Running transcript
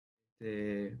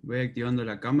Voy activando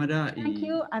la cámara y... Thank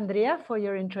you, Andrea, for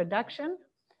your introduction.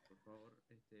 Por favor,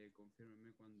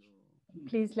 confírmenme cuando...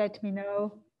 Please let me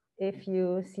know if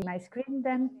you see my screen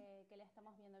then.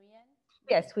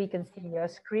 Yes, we can see your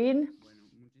screen.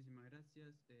 Bueno, muchísimas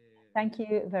gracias. Thank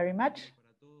you very much.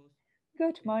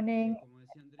 Good morning,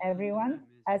 everyone.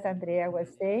 As Andrea was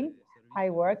saying,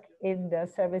 I work in the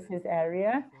services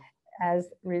area as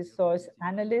resource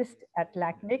analyst at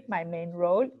LACNIC. My main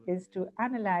role is to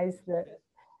analyze the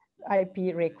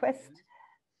IP request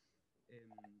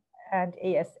and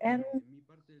ASN.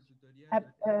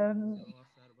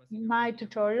 My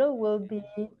tutorial will be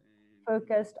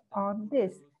focused on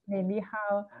this, namely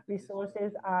how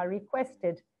resources are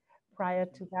requested. Prior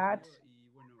to that,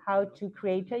 how to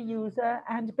create a user,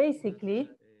 and basically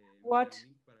what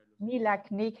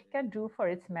MiLACNIC can do for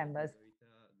its members.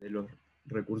 De los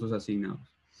recursos asignados.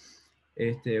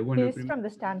 This from the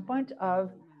standpoint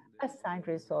of assigned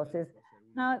resources.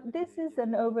 Now, this is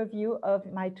an overview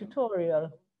of my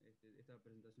tutorial.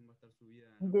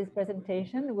 This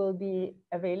presentation will be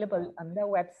available on the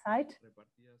website,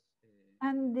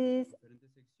 and these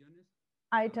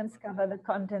items cover the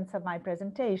contents of my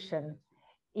presentation,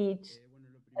 each,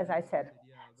 as I said.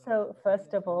 So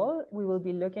first of all, we will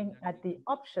be looking at the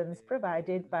options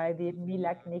provided by the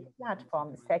MiLACNIC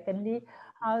platform. Secondly,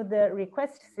 how the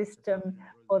request system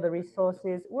for the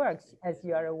resources works. As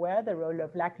you are aware, the role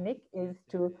of LACNIC is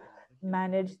to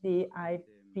manage the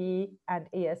IP and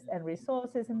ASN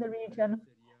resources in the region.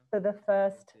 So the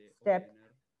first step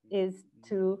is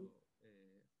to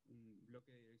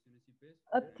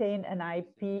obtain an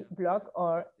IP block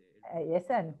or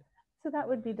ASN. So that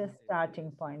would be the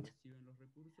starting point.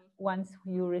 Once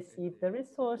you receive the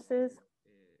resources,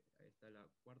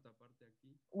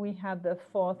 we have the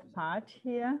fourth part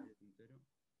here,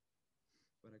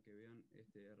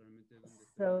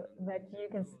 so that you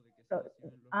can, so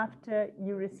after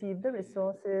you receive the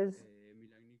resources,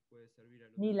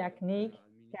 MiLACNIC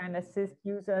can assist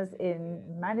users in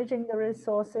managing the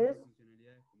resources.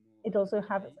 It also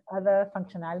has other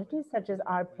functionalities such as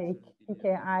RPK,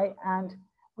 PKI, and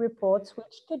reports,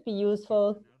 which could be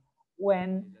useful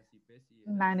when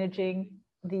managing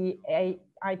the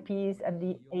IPs and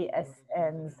the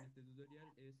ASNs.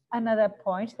 Another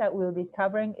point that we'll be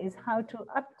covering is how to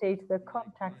update the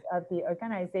contacts of the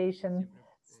organization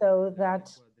so that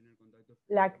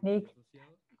LACNIC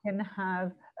can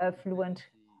have a fluent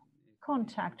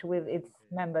contact with its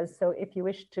members. So if you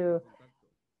wish to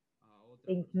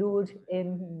include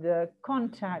in the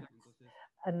contacts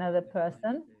another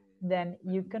person, then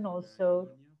you can also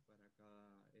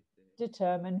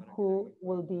determine who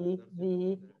will be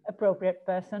the appropriate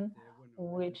person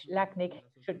which LACNIC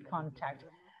should contact.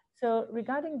 So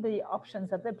regarding the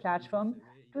options of the platform,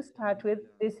 to start with,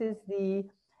 this is the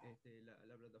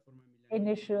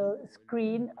initial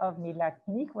screen of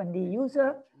MiLACNIC when the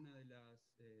user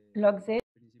logs in.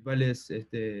 One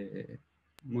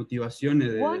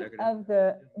of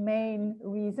the main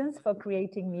reasons for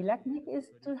creating MiLACNIC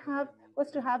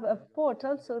was to have a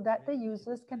portal so that the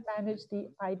users can manage the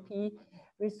IP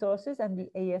resources and the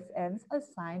ASNs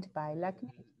assigned by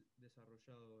LACNIC.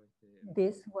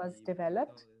 This was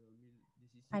developed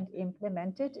and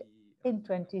implemented in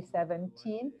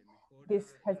 2017.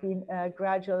 This has been a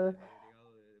gradual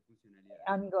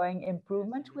ongoing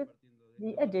improvement with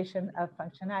the addition of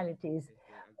functionalities.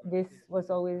 This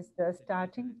was always the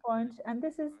starting point, and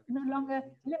this is no longer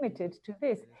limited to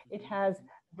this. It has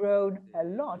grown a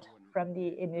lot from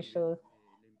the initial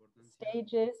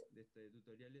stages.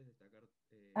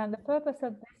 And the purpose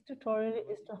of this tutorial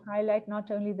is to highlight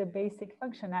not only the basic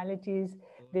functionalities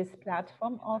this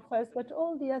platform offers, but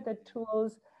all the other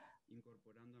tools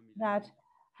that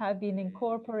have been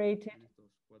incorporated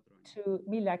to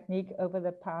MiLACNIC over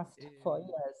the past 4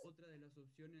 years.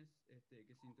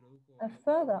 A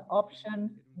further option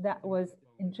that was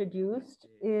introduced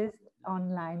is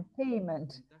online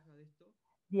payment.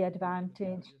 The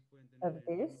advantage of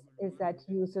this is that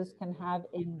users can have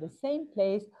in the same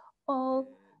place all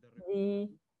the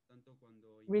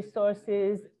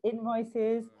resources,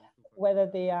 invoices, whether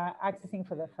they are accessing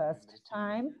for the first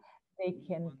time, they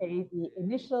can pay the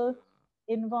initial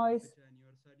invoice,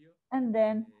 and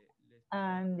then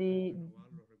the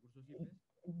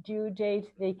due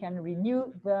date, they can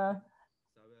renew the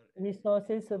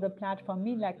resources. So the platform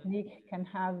MiLACNIC can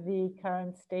have the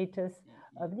current status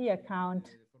of the account.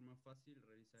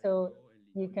 So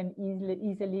you can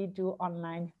easily do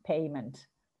online payment.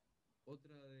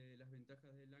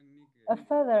 A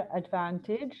further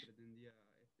advantage,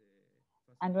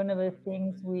 and one of the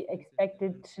things we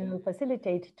expected to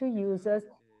facilitate to users,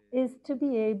 is to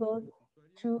be able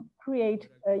to create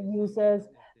a user's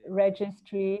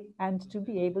registry and to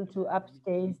be able to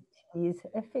update these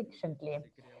efficiently.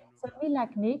 So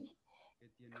MiLACNIC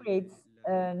creates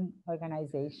an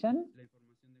organization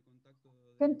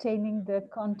containing the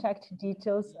contact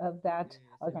details of that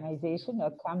organization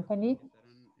or company.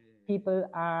 People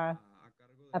are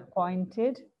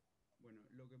appointed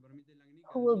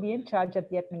who will be in charge of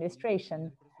the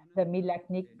administration. The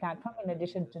MiLACNIC platform, in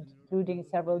addition to including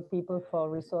several people for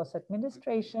resource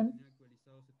administration,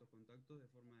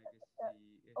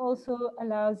 also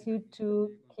allows you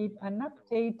to keep an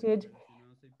updated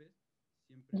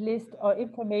list or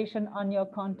information on your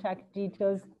contact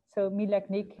details. So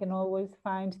MiLACNIC can always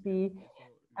find the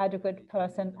adequate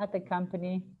person at the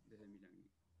company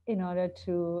in order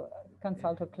to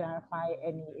consult or clarify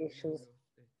any issues.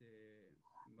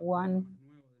 One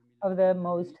of the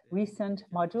most recent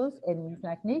modules in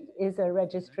MiLACNIC is a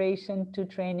registration to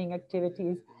training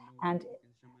activities and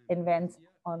events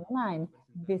online.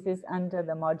 This is under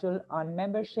the module on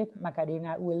membership.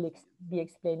 Macarena will be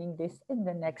explaining this in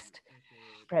the next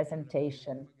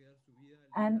presentation.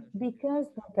 And because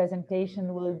the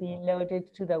presentation will be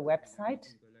loaded to the website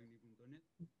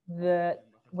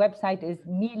is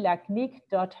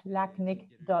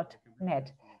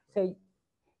milacnic.lacnic.net. So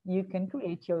you can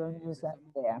create your own user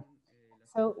there.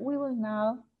 So we will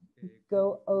now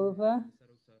go over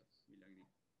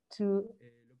to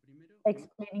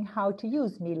explaining how to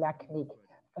use MiLACNIC.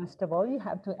 First of all, you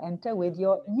have to enter with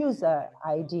your user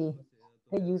ID.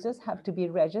 The users have to be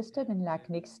registered in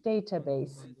LACNIC's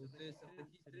database.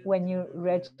 When you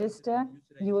register,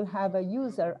 you will have a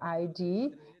user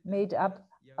ID made up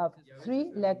of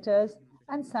 3 letters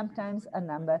and sometimes a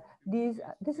number.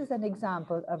 This is an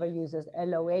example of a user's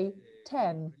LOA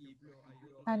 10.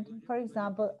 And for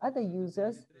example, other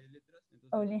users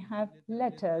only have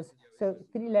letters, so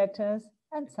 3 letters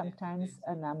and sometimes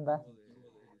a number.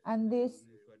 And this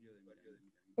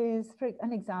is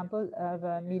an example of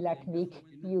a MiLACNIC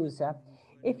user.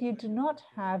 If you do not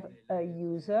have a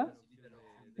user,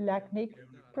 LACNIC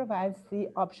provides the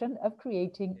option of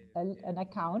creating an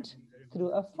account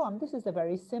through a form. This is a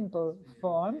very simple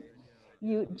form.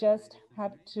 You just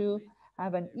have to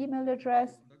have an email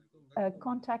address, a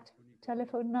contact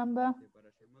telephone number,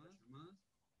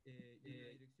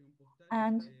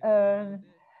 and a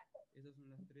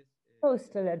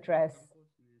postal address.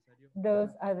 Those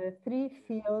are the 3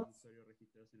 fields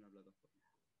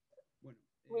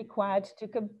required to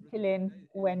fill in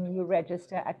when you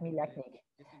register at MiLACNIC.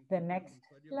 The next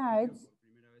slides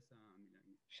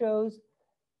shows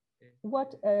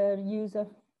what a user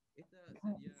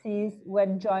sees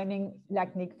when joining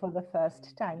LACNIC for the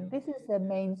first time. This is the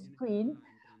main screen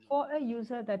for a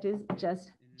user that is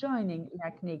just joining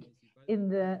LACNIC. In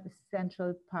the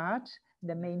central part,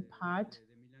 the main part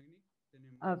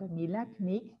of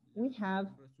MiLACNIC, we have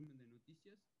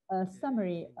a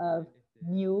summary of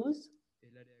news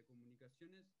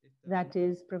that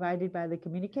is provided by the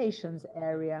communications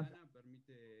area.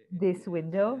 This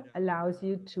window allows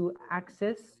you to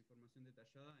access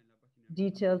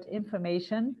detailed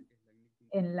information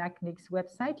in LACNIC's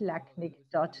website,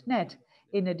 lacnic.net.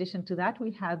 In addition to that,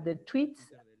 we have the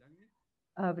tweets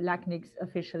of LACNIC's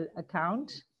official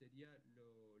account.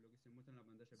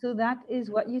 So that is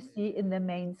what you see in the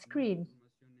main screen.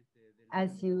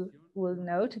 As you will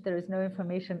note, there is no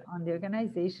information on the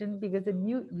organization because a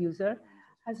new user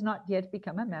has not yet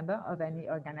become a member of any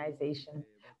organization.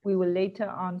 We will later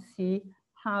on see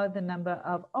how the number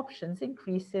of options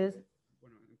increases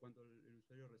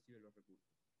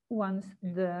once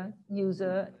the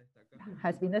user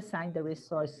has been assigned the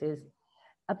resources.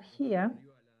 Up here,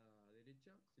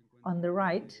 on the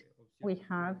right, we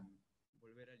have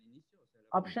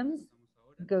options.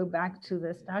 Go back to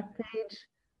the start page,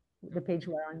 the page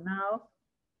we're on now,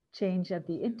 change at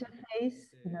the interface.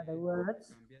 In other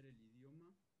words,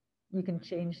 you can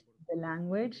change the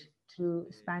language to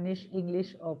Spanish,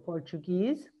 English, or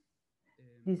Portuguese.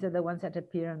 These are the ones that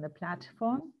appear on the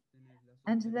platform.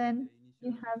 And then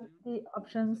you have the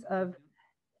options of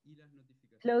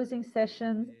closing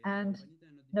sessions and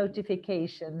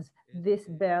notifications. This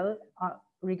bell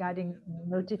regarding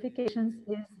notifications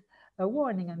is a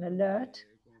warning, an alert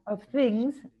of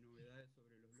things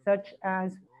such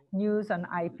as news on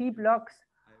IP blocks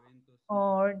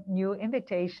or new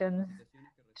invitations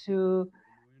to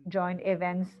join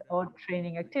events or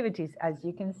training activities. As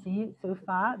you can see, so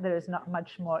far, there is not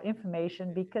much more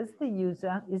information because the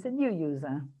user is a new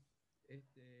user.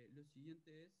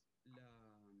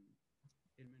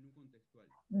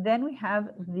 Then we have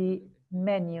the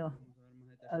menu,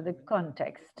 the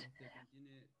context.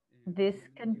 This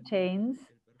contains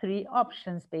three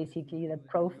options, basically. The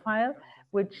profile,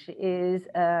 which is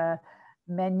a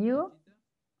menu.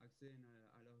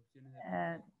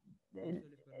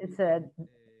 It's a,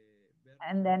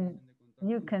 and then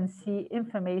you can see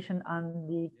information on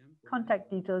the contact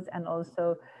details and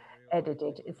also edit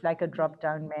it. It's like a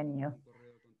drop-down menu.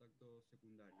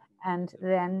 And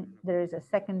then there is a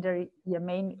secondary, your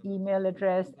main email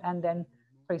address, and then,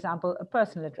 for example, a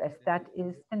personal address that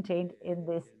is contained in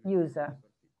this user,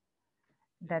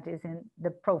 that is in the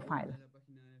profile.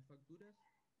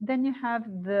 Then you have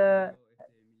the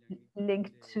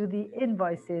link to the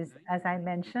invoices. As I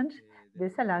mentioned,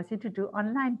 this allows you to do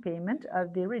online payment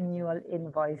of the renewal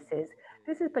invoices.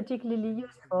 This is particularly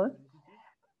useful.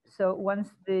 So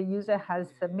once the user has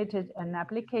submitted an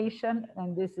application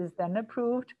and this is then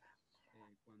approved,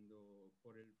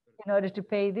 in order to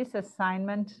pay this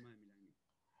assignment,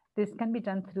 this can be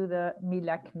done through the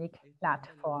MiLACNIC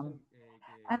platform.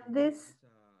 And this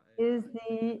is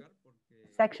the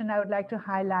section I would like to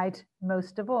highlight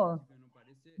most of all,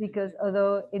 because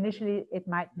although initially it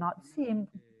might not seem,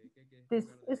 this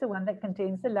is the one that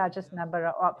contains the largest number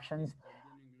of options.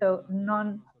 So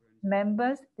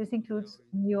non-members, this includes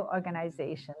new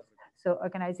organizations. So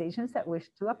organizations that wish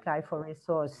to apply for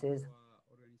resources.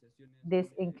 This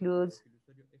includes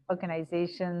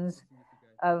organizations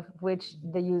of which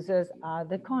the users are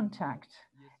the contact.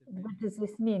 What does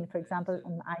this mean? For example,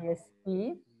 an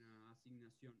ISP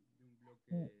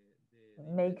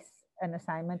makes an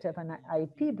assignment of an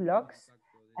IP blocks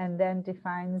and then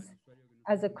defines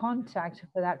as a contact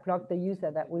for that block the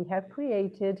user that we have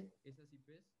created.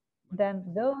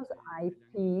 Then those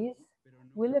IPs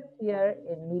will appear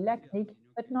in MiLACNIC,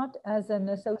 but not as an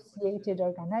associated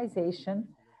organization,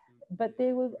 but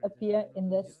they will appear in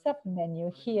the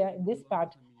submenu here in this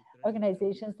part,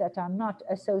 organizations that are not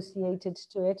associated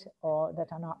to it or that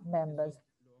are not members.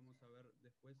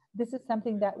 This is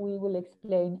something that we will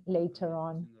explain later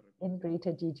on in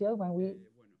greater detail when we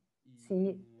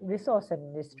see resource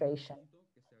administration.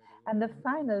 And the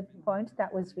final point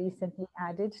that was recently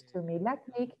added to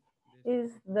MiLACNIC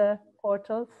is the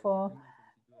portal for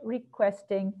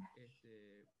requesting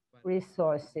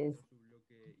resources.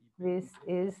 This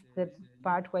is the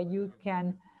part where you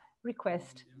can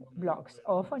request blocks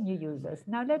or for new users.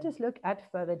 Now let us look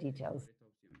at further details.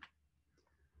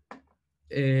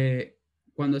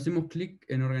 Cuando hacemos clic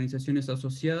en organizaciones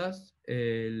asociadas,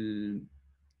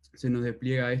 se nos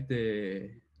despliega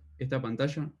esta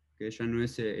pantalla, que ya no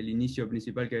es el inicio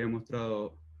principal que había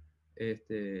mostrado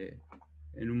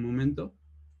en un momento.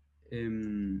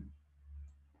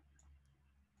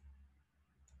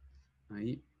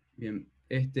 Ahí, bien.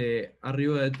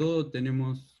 Arriba de todo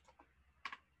tenemos,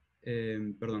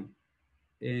 perdón,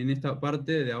 en esta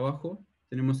parte de abajo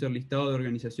tenemos el listado de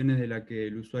organizaciones de la que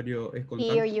el usuario es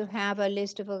contacto. Here you have a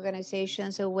list of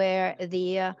organizations where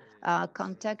the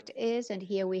contact is, and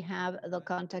here we have the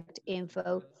contact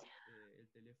info,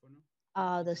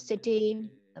 the city,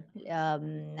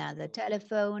 the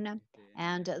telephone,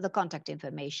 and the contact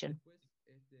information.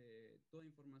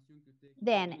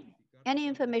 Then, any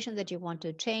information that you want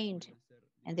to change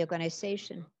in the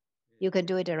organization, you can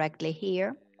do it directly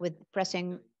here with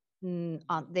pressing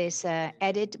on this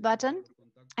edit button.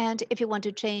 And if you want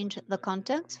to change the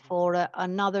contacts for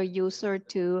another user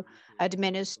to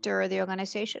administer the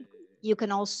organization, you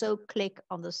can also click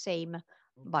on the same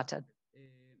button.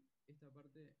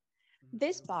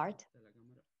 This part,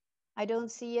 I don't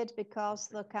see it because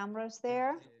the camera's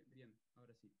there,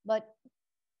 but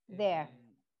there.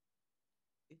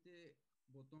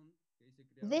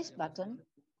 This button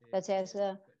that says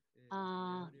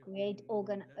create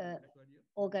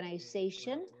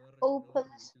organization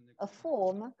opens a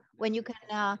form when you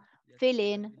can fill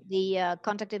in the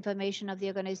contact information of the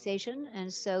organization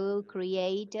and so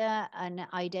create an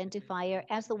identifier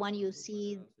as the one you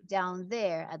see down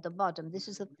there at the bottom. This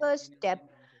is the first step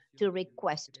to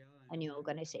request a new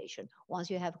organization. Once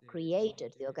you have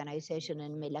created the organization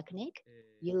in MiLACNIC,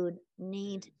 you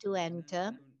need to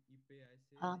enter,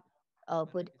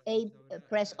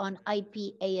 press on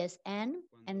IPASN,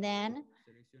 and then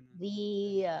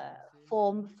the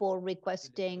form for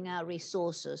requesting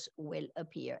resources will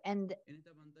appear, and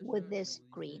with this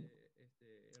screen.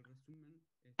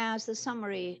 As the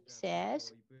summary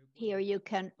says, here you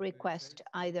can request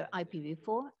either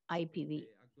IPv4,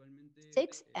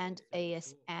 IPv6, and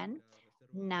ASN.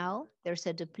 Now there's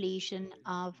a depletion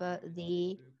of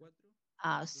the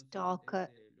stock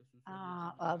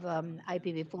of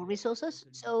IPv4 resources.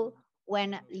 So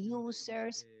when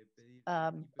users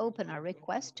open a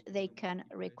request, they can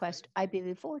request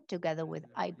IPv4 together with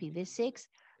IPv6,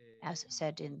 as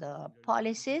said in the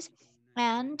policies.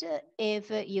 And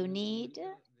if you need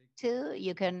to,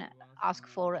 you can ask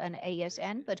for an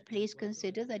ASN, but please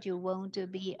consider that you won't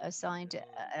be assigned,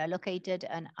 allocated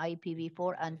an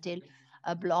IPv4 until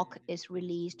a block is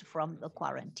released from the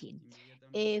quarantine.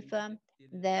 If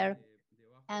there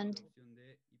and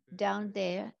down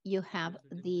there you have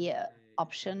the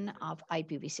option of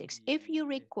IPv6. If you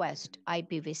request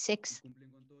IPv6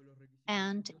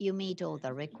 and you meet all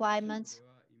the requirements,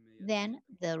 then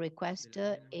the request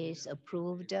is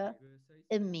approved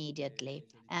immediately.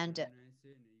 And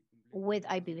with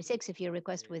IPv6, if you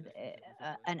request with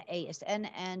an ASN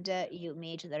and you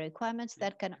meet the requirements,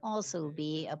 that can also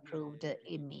be approved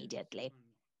immediately.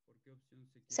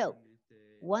 So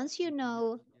once you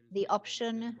know the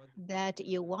option that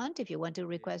you want, if you want to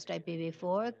request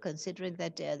IPv4, considering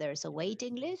that there's a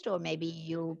waiting list, or maybe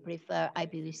you prefer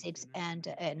IPv6 and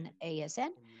an ASN,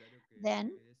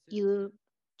 then you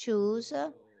choose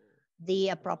the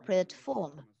appropriate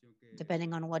form,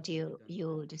 depending on what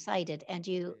you decided, and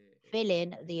you fill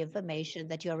in the information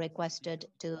that you're requested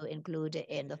to include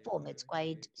in the form. It's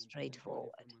quite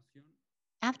straightforward.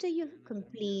 After you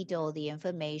complete all the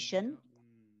information,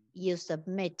 you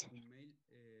submit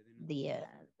the, uh,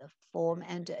 the form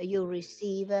and you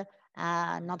receive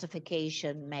a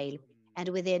notification mail. And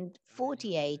within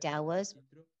 48 hours,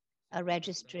 a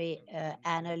registry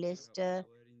analyst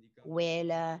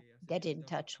will get in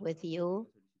touch with you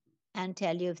and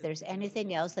tell you if there's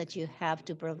anything else that you have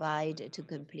to provide to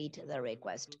complete the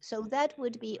request. So that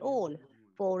would be all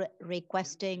for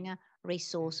requesting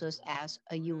resources as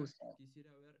a user.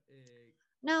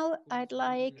 Now I'd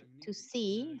like to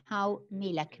see how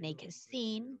MiLACNIC is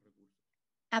seen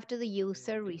after the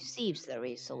user receives the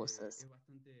resources.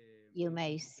 You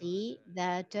may see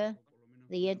that the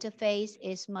interface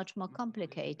is much more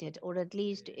complicated, or at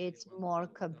least it's more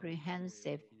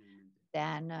comprehensive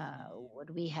than what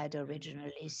we had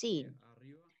originally seen.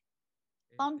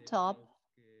 On top,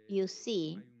 you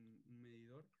see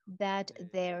that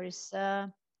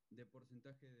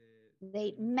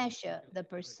they measure the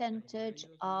percentage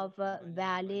of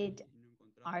valid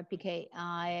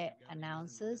RPKI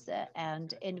announces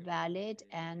and invalid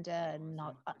and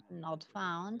not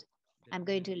found. I'm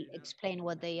going to explain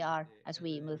what they are as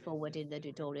we move forward in the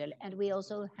tutorial. And we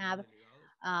also have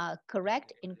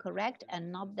correct, incorrect,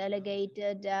 and not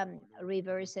delegated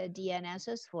reverse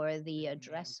DNSs for the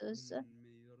addresses.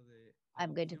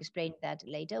 I'm going to explain that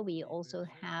later. We also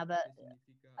have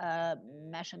a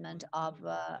measurement of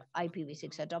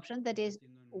IPv6 adoption. That is,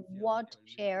 what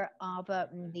share of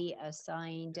the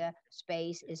assigned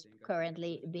space is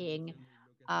currently being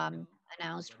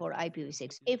announced for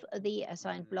IPv6. If the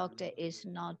assigned block is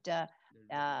not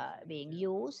being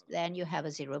used, then you have a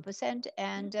 0%,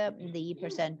 and the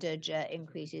percentage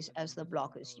increases as the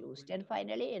block is used. And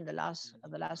finally, in the last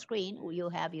screen, you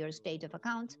have your state of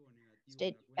account,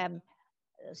 state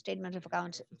statement of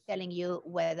account telling you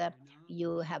whether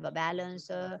you have a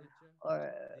balance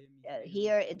or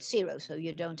here it's zero, so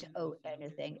you don't owe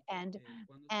anything. And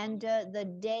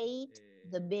the date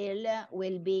the bill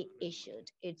will be issued.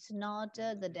 It's not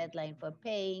the deadline for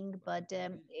paying, but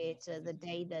it's the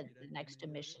day that the next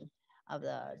emission of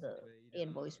the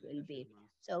invoice will be.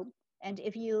 So, and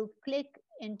if you click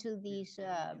into these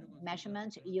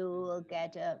measurements, you will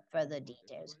get further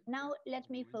details. Now, let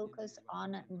me focus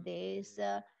on this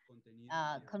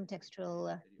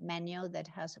contextual menu that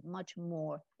has much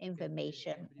more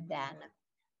information than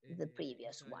the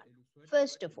previous one.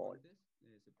 First of all,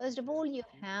 First of all, you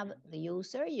have the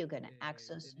user. You can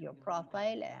access your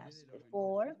profile as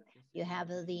before. You have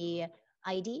the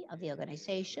ID of the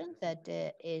organization that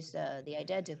is the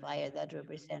identifier that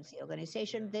represents the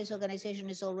organization. This organization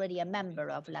is already a member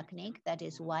of LACNIC. That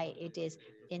is why it is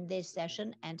in this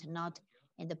session and not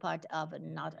in the part of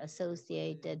not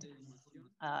associated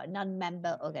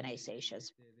non-member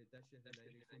organizations.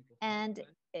 And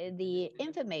the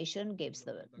information gives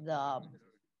the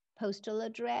postal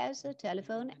address,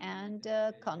 telephone, and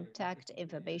contact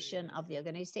information of the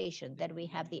organization. Then we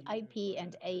have the IP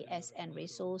and ASN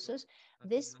resources.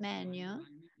 This menu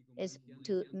is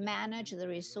to manage the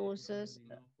resources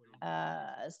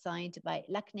assigned by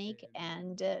LACNIC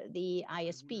and the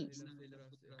ISPs.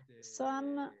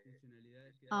 Some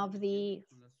of the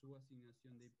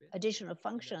additional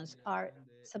functions are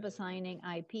subassigning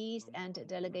IPs and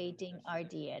delegating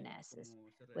RDNSs.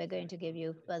 We're going to give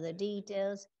you further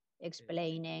details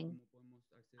explaining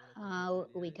how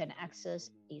we can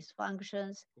access these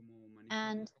functions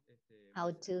and how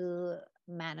to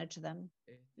manage them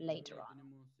later on.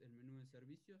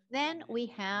 Then we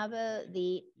have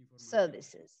the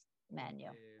services menu.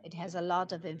 It has a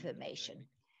lot of information.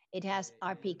 It has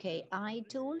RPKI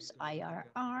tools,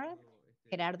 IRR.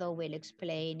 Gerardo will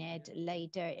explain it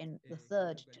later in the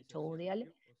third tutorial.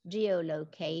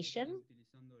 Geolocation,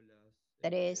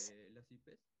 that is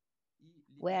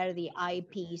where the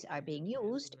IPs are being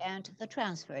used, and the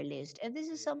transfer list. And this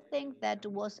is something that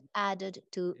was added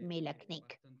to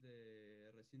MiLACNIC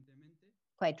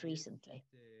quite recently.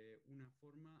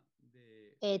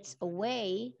 It's a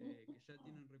way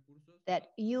that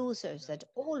users that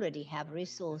already have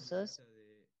resources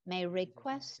may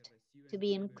request to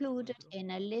be included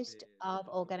in a list of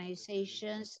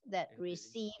organizations that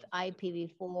receive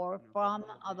IPv4 from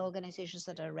other organizations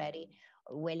that are ready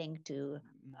or willing to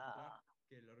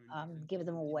give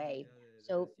them away.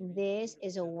 So this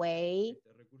is a way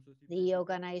the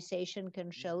organization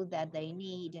can show that they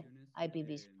need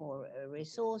IPv4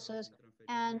 resources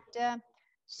and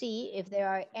see if there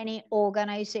are any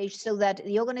organizations, so that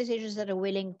the organizations that are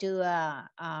willing to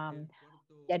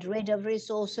get rid of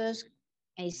resources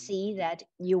may see that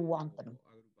you want them.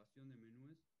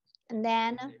 And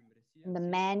then the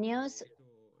menus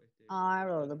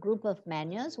are, or the group of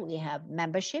menus, we have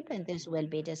membership, and this will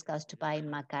be discussed by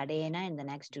Macarena in the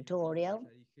next tutorial.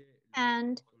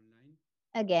 And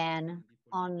again,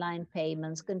 online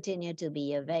payments continue to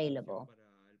be available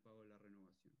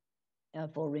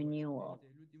for renewal.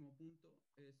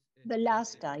 The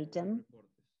last item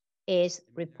is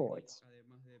reports.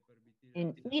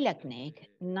 In MiLACNIC,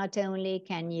 not only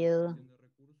can you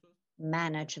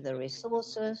manage the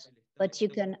resources, but you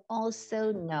can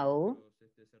also know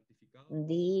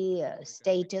the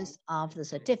status of the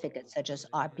certificates, such as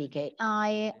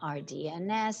RPKI,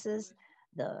 RDNSs,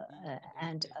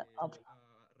 and of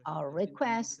our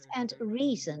requests. And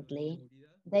recently,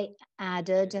 they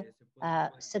added a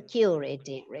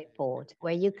security report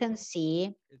where you can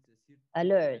see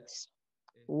alerts,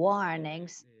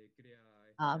 warnings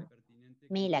of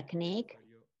MiLACNIC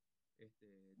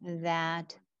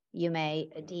that you may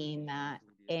deem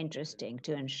interesting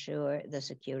to ensure the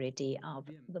security of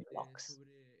the blocks.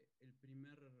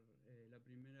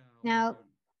 Now,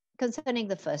 concerning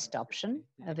the first option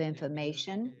of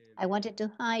information, I wanted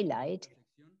to highlight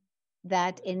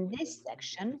that in this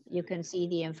section, you can see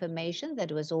the information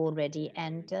that was already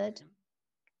entered,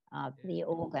 the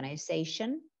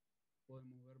organization.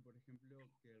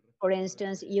 For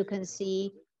instance, you can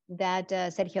see that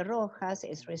Sergio Rojas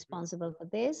is responsible for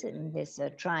this in this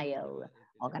trial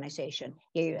organization.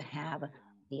 Here you have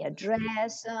the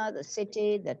address, the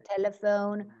city, the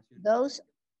telephone.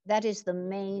 That is the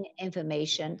main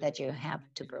information that you have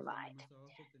to provide.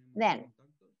 Then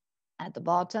at the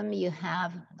bottom, you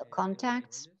have the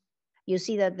contacts. You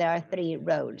see that there are 3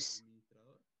 roles: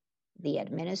 the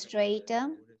administrator,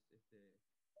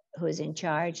 who is in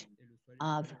charge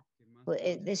of,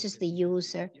 this is the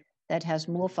user that has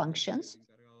more functions.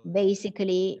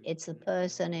 Basically, it's a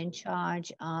person in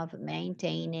charge of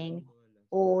maintaining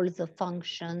all the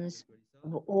functions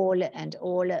of all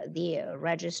the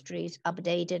registries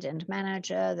updated and manage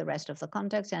the rest of the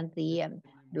contacts and the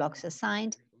blocks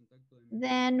assigned.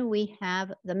 Then we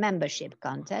have the membership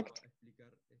contact.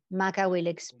 Maca will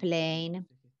explain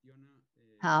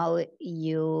how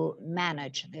you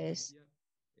manage this,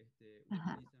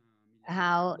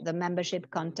 how the membership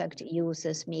contact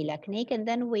uses MiLACNIC. And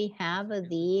then we have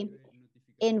the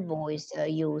invoice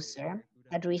user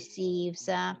that receives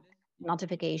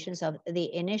notifications of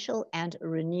the initial and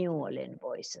renewal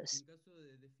invoices.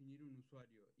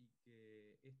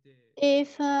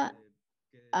 If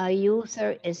a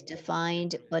user is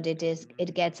defined, but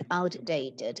it gets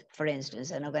outdated, for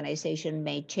instance, an organization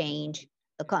may change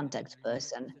the contact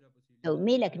person. So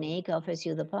MiLACNIC offers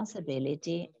you the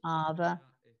possibility of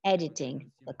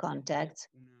editing the contacts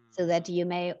so that you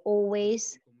may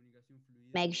always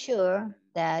make sure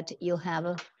that you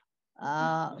have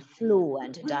a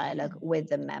fluent dialogue with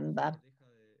the member.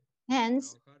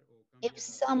 Hence, if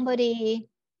somebody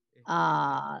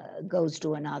goes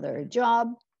to another job,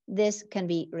 this can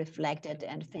be reflected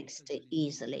and fixed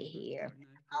easily here.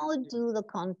 How do the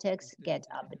contacts get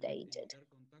updated?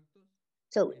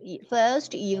 So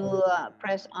first you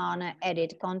press on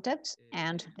edit contacts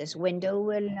and this window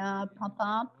will pop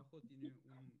up.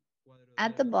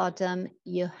 At the bottom,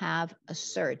 you have a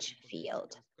search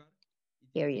field.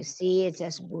 Here you see it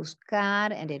says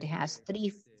buscar and it has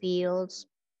 3 fields: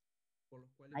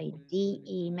 ID,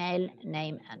 email,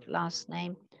 name, and last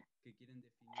name.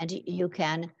 And you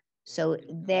can, so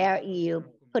there you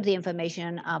put the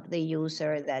information of the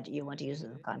user that you want to use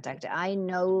in the contact. I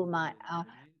know my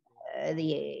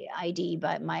the ID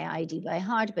by my ID by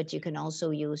heart, but you can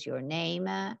also use your name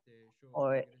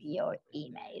or your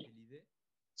email.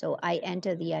 So I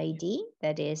enter the ID,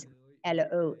 that is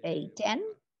LOA10,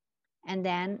 and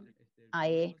then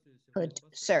I put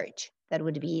search. That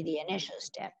would be the initial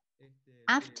step.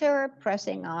 After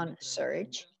pressing on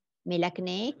search,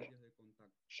 MiLACNIC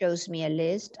shows me a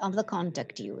list of the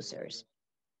contact users.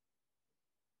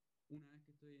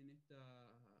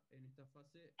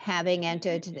 Having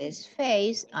entered this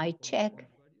phase, I check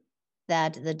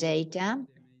that the data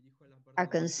are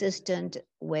consistent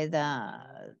with the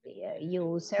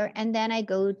user, and then I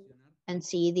go and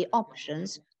see the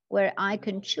options where I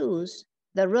can choose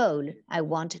the role I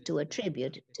want to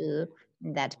attribute to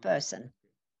that person.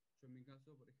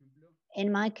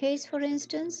 In my case, for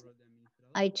instance,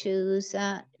 I choose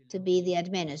to be the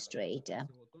administrator.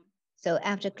 So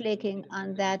after clicking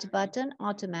on that button,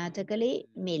 automatically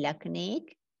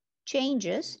MiLACNIC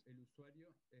changes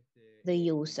the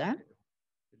user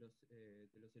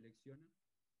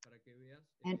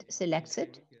and selects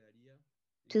it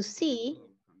to see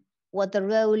what the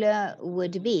role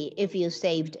would be if you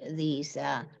saved these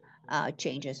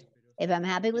changes. If I'm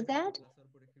happy with that,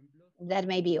 that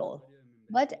may be all.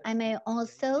 But I may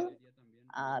also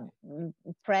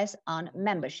press on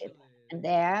membership, and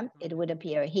there it would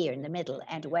appear here in the middle.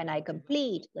 And when I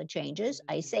complete the changes,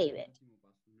 I save it.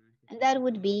 And that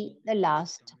would be the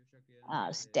last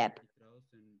step.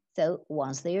 So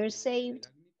once they are saved,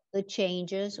 the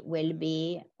changes will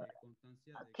be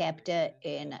kept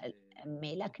in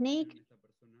MiLACNIC,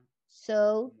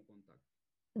 so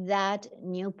that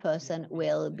new person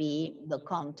will be the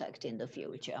contact in the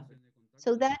future.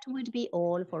 So that would be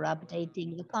all for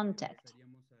updating the contact.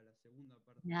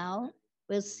 Now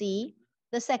we'll see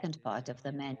the second part of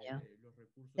the menu,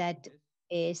 that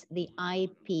is the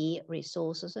IP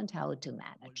resources and how to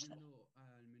manage them.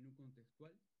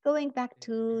 Going back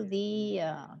to the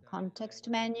context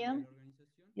menu,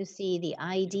 you see the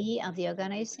ID of the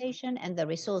organization and the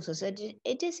resources.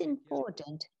 It is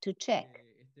important to check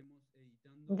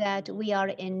that we are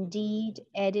indeed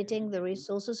editing the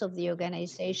resources of the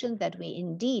organization that we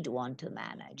indeed want to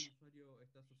manage.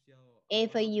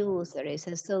 If a user is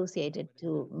associated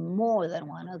to more than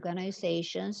one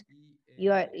organizations,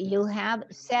 you have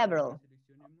several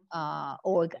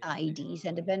org IDs,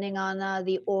 and depending on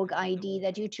the org ID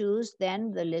that you choose,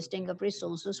 then the listing of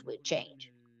resources will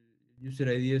change. User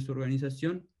ID de su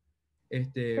organización. So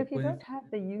if you don't have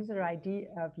the user ID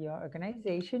of your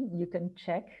organization, you can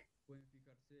check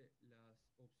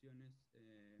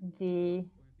the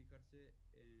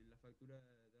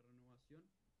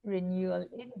renewal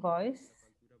invoice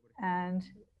and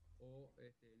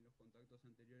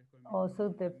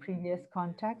also the previous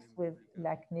contacts with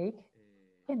LACNIC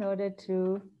in order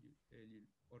to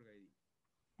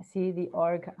see the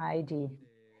org ID.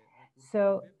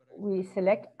 So we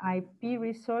select IP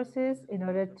resources in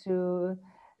order to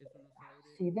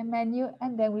see the menu,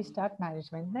 and then we start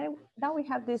management. Now we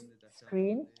have this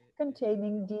screen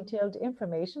containing detailed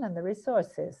information on the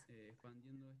resources.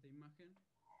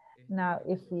 Now,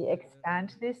 if we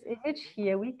expand this image,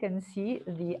 here we can see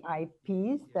the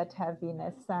IPs that have been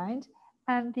assigned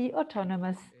and the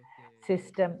autonomous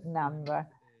system number.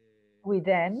 We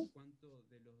then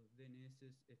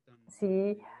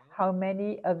see how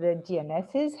many of the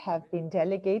DNSs have been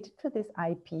delegated to this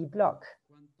IP block,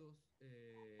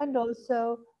 and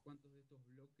also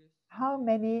how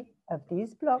many of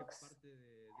these blocks,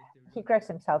 he corrects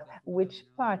himself, which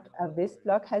part of this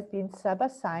block has been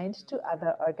sub-assigned to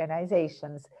other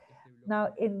organizations.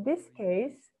 Now, in this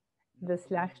case, the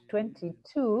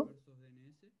 /22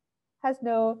 has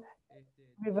no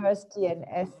reverse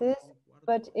DNSs,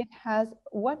 but it has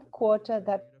 1/4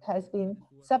 that has been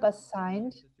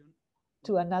sub-assigned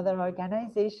to another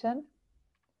organization.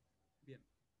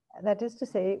 That is to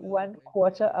say,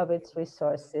 1/4 of its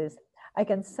resources. I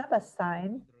can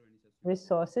sub-assign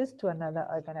resources to another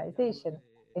organization.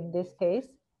 In this case,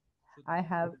 I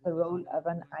have the role of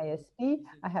an ISP.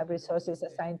 I have resources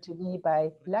assigned to me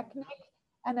by LACNIC,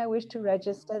 and I wish to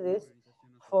register this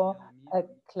for a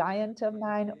client of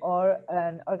mine or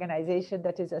an organization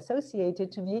that is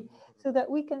associated to me, so that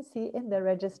we can see in the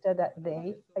register that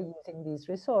they are using these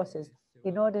resources.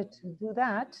 In order to do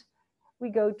that, we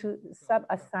go to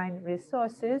sub-assign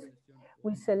resources.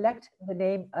 We select the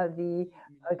name of the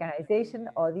organization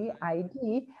or the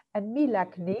ID, and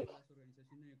MiLACNIC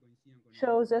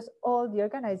shows us all the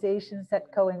organizations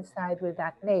that coincide with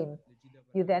that name.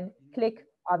 You then click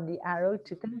on the arrow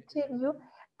to continue,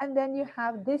 and then you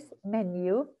have this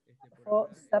menu for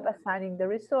sub-assigning the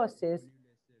resources.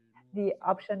 The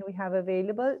option we have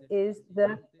available is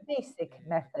the basic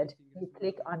method. You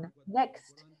click on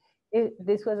next.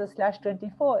 This was a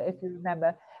 /24, if you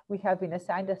remember. we have been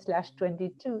assigned a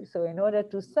 /22. So in order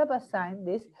to sub-assign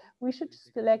this, we should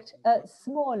select a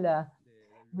smaller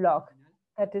block,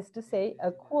 that is to say,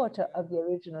 a quarter of the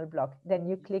original block. Then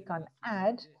you click on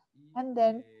add, and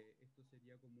then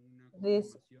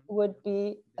this would be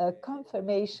a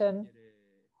confirmation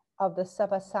of the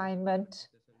sub-assignment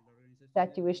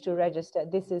that you wish to register.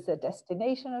 This is a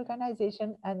destination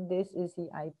organization, and this is the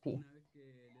IP.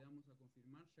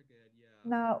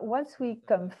 Now, once we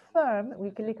confirm, we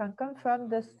click on confirm,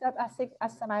 the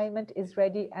sub-assignment is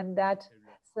ready, and that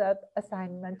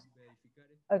sub-assignment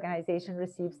organization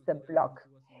receives the block.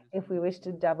 If we wish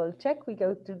to double check, we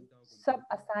go to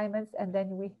sub-assignments, and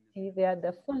then we see there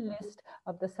the full list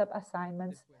of the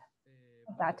sub-assignments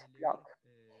of that block.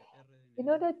 In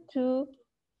order to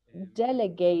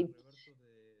delegate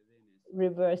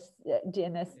reverse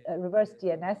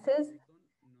DNSs,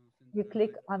 you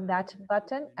click on that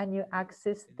button and you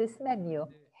access this menu.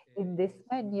 In this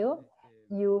menu,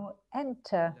 you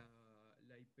enter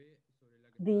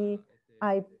the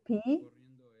IP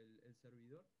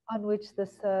on which the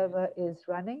server is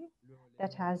running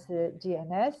that has the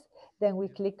DNS. Then we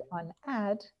click on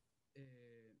add.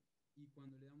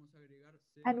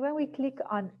 And when we click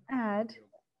on add,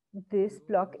 this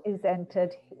block is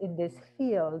entered in this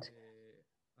field.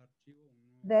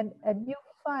 Then a new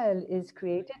file is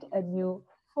created, a new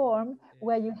form,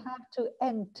 where you have to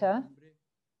enter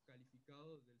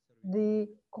the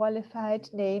qualified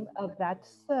name of that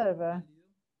server.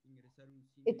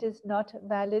 It is not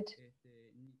valid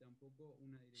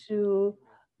to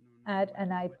add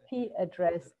an IP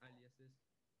address.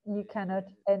 You cannot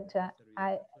enter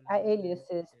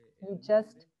aliases. You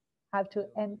just have to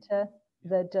enter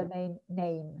the domain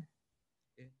name.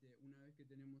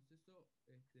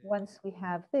 Once we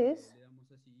have this,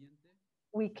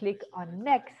 we click on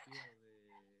next,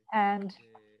 and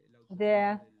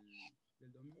there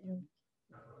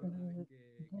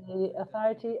the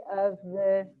authority of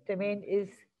the domain is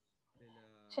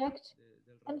checked,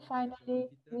 and finally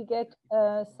we get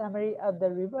a summary of the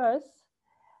reverse.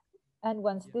 And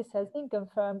once this has been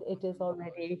confirmed, it is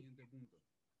already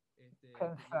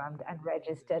confirmed and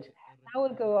registered. Now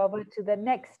we'll go over to the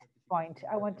next point.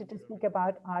 I wanted to speak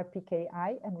about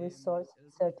RPKI and resource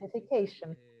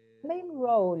certification. The main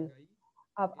role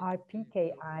of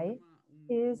RPKI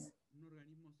is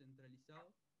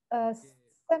a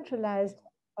centralized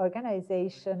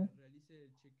organization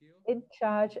in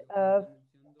charge of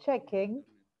checking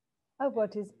of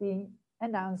what is being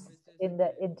announced in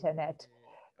the internet.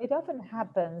 It often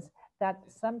happens that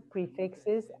some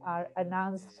prefixes are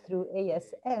announced through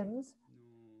ASNs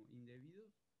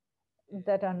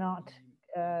that are not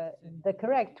the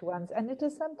correct ones, and it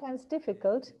is sometimes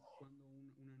difficult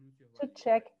to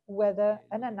check whether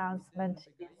an announcement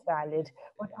is valid.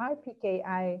 What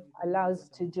RPKI allows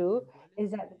to do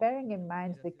is that, bearing in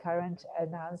mind the current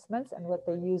announcements and what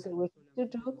the user wishes to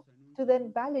do, to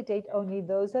then validate only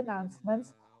those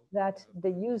announcements that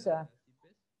the user,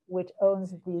 which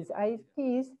owns these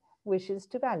IPs, wishes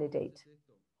to validate.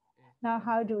 Now,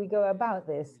 how do we go about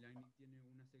this?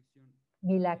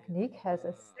 MiLACNIC has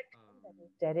a section that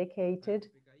is dedicated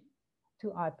to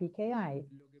RPKI.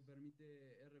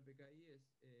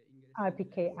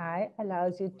 RPKI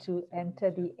allows you to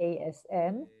enter the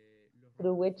ASN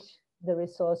through which the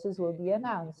resources will be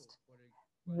announced,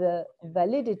 the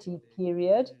validity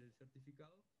period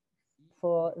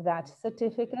for that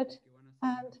certificate,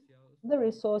 and the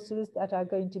resources that are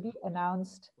going to be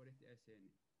announced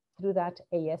through that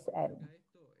ASN.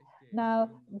 Now,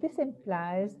 this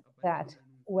implies that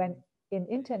when in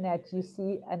internet you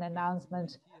see an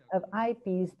announcement of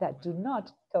IPs that do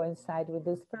not coincide with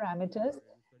these parameters,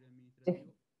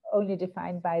 only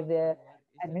defined by the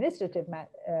administrative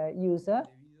user,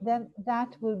 then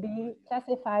that will be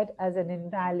classified as an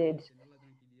invalid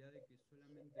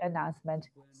announcement.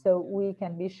 So we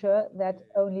can be sure that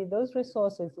only those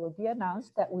resources will be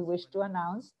announced that we wish to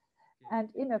announce, and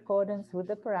in accordance with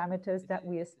the parameters that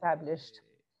we established.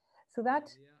 So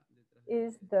that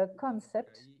is the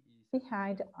concept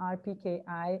behind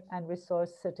RPKI and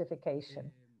resource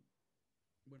certification.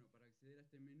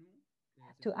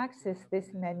 To access this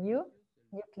menu,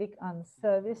 you click on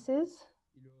Services,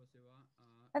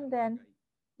 and then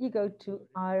you go to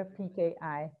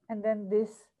RPKI, and then this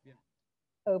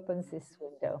opens this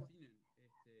window.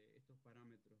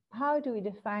 How do we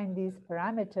define these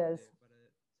parameters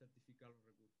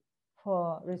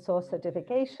for resource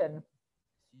certification?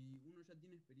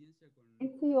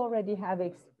 If we already have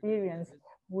experience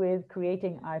with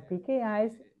creating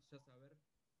RPKIs,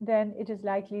 then it is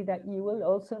likely that you will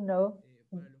also know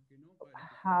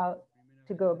how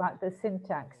to go about the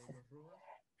syntax.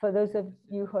 For those of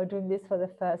you who are doing this for the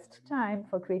first time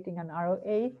for creating an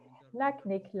ROA,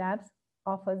 LACNIC Labs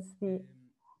offers the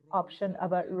option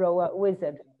of a ROA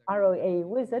wizard. ROA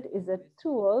wizard is a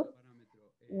tool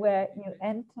where you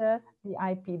enter the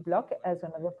IP block as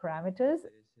one of the parameters,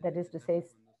 that is to say,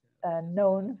 a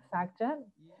known factor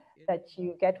that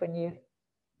you get when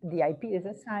the IP is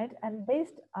assigned, and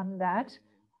based on that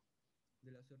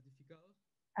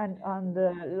and on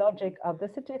the logic of the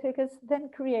certificates, then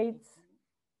creates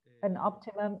an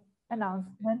optimum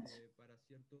announcement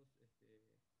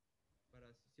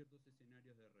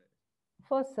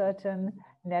for certain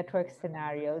network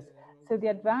scenarios. So the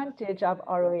advantage of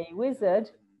ROA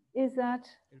Wizard is that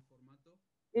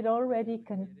it already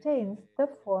contains the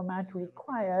format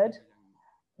required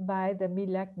by the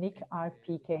MiLACNIC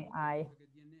RPKI.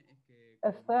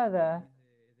 A further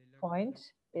point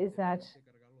is that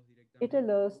it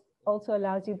also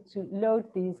allows you to load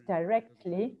these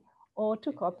directly or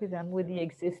to copy them with the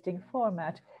existing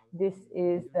format. This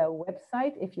is the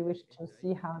website if you wish to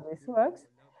see how this works.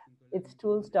 It's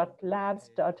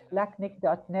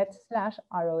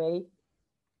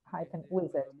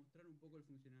tools.labs.lacnic.net/ROA-wizard.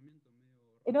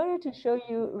 In order to show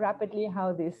you rapidly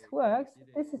how this works,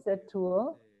 this is a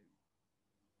tool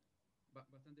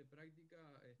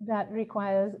that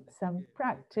requires some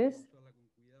practice.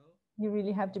 You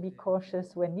really have to be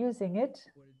cautious when using it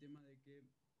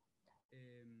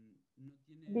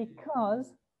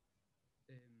because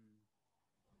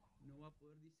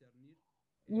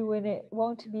you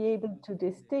won't be able to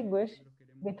distinguish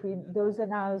between those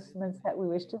announcements that we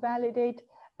wish to validate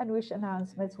and which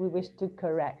announcements we wish to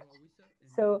correct.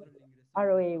 So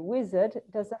ROA Wizard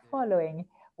does the following.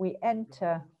 We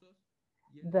enter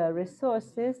the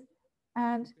resources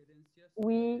and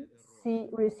we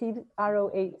receive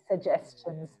ROA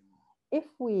suggestions. If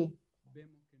we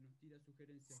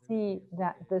see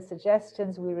that the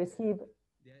suggestions we receive,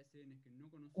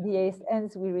 the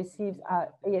ASNs we receive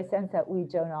are ASNs that we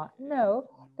do not know,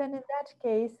 then in that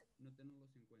case,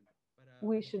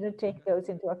 we shouldn't take those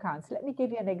into account. So let me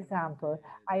give you an example.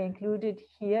 I included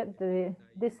here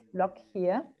this block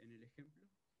here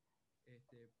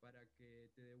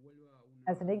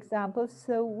as an example.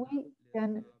 So we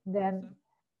can then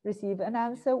receive an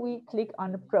answer. We click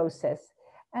on process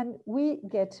and we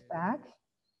get back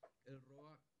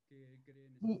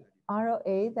the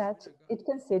ROA that it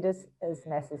considers as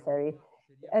necessary.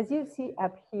 As you see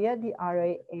up here, the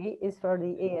ROA is for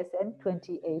the ASN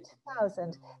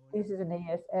 28,000. This is an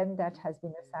ASN that has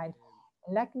been assigned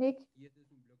in LACNIC,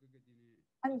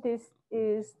 and this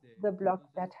is the block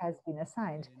that has been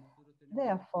assigned.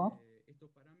 Therefore,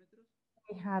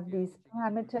 we have these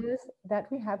parameters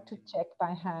that we have to check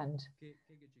by hand.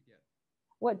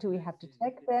 What do we have to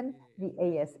check then? The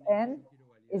ASN.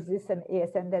 Is this an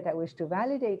ASN that I wish to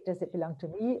validate? Does it belong to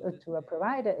me or to a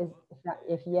provider?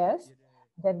 If yes,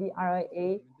 then the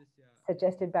ROA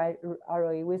suggested by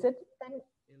ROA Wizard then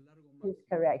is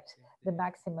correct. The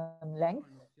maximum length.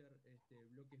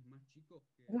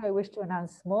 Do I wish to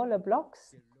announce smaller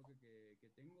blocks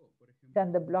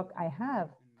than the block I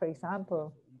have? For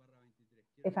example,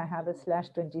 if I have a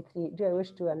 /23, do I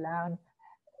wish to allow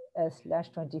a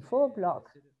 /24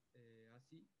 block?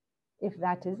 If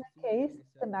that is the case,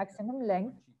 the maximum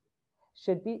length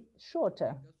should be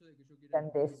shorter than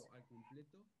this.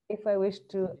 If I wish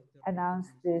to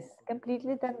announce this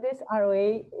completely, then this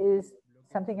ROA is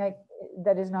something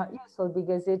that is not useful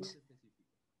because it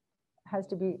has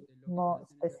to be more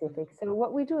specific. So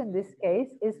what we do in this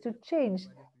case is to change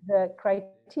the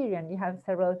criterion. You have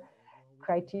several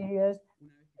criteria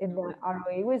in the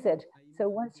ROA Wizard. So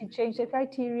once you change the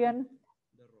criterion,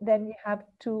 then you have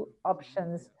two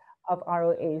options of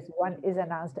ROAs. One is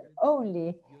announced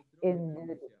only in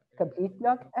the complete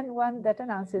block and one that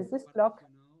announces this block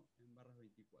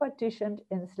partitioned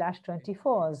in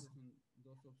 /24s.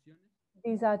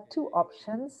 These are two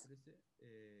options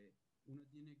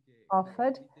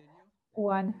offered.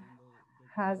 One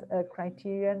has a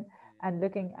criterion and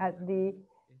looking at the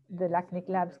LACNIC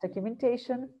Labs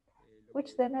documentation,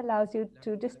 which then allows you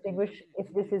to distinguish if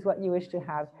this is what you wish to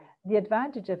have. The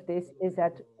advantage of this is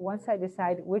that once I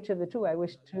decide which of the two I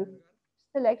wish to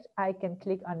select, I can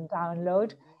click on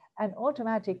download and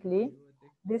automatically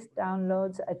this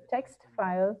downloads a text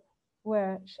file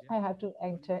which I have to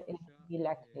enter in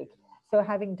MiLACNIC. So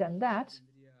having done that,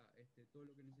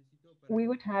 we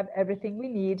would have everything we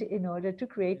need in order to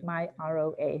create my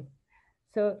ROA.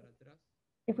 So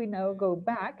if we now go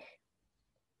back,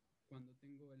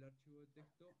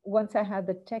 once I have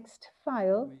the text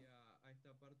file,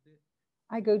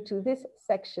 I go to this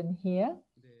section here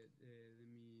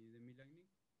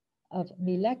of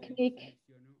MiLACNIC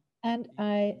and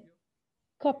I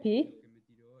copy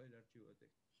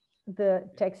the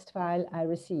text file I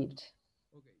received.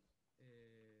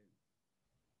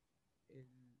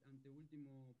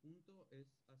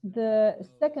 The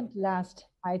second last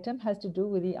item has to do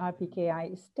with the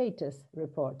RPKI status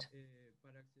report.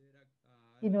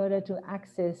 In order to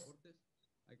access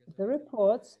the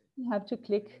reports, you have to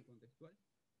click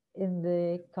in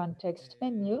the context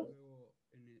menu.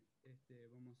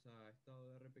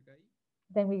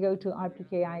 Then we go to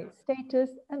RPKI status,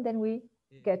 and then we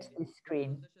get this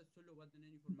screen.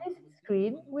 This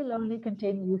screen will only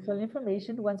contain useful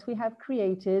information once we have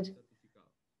created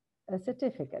a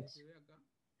certificate.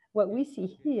 What we see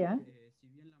here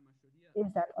is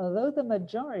that although the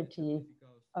majority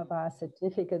of our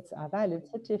certificates are valid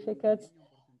certificates,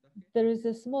 there is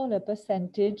a smaller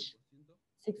percentage,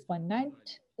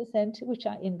 6.9%, which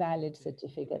are invalid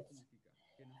certificates.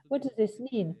 What does this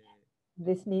mean?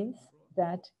 This means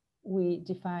that we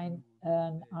define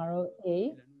an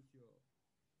ROA.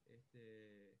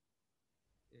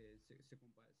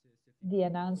 The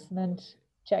announcement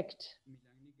checked,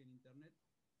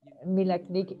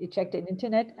 MiLACNIC checked in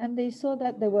internet, and they saw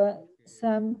that there were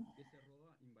some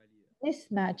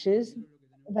mismatches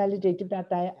validated by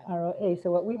the ROA.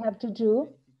 So what we have to do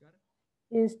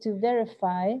is to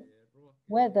verify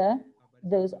whether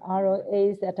those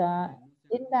ROAs that are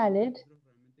invalid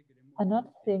are not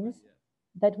things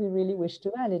that we really wish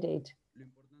to validate.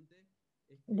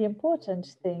 The important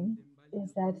thing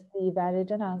is that the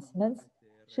valid announcements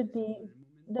should be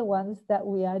the ones that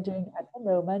we are doing at the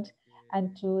moment,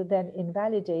 and to then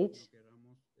invalidate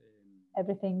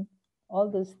everything, all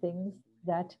those things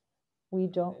that we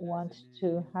don't want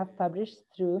to have published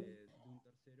through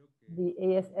the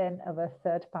ASN of a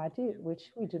third party, which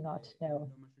we do not know.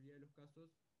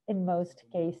 In most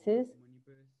cases,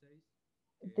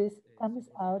 this comes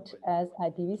out as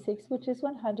IPv6, which is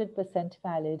 100%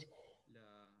 valid.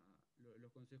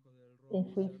 If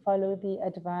we follow the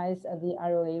advice of the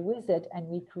ROA wizard and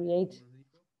we create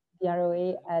the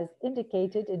ROA as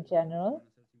indicated in general,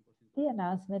 the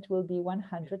announcement will be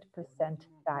 100%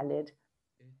 valid.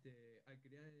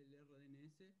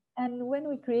 And when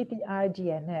we create the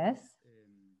RDNS,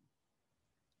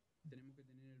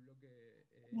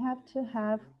 we have to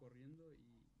have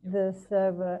the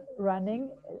server running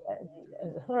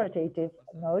authoritative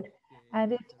mode,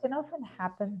 and it can often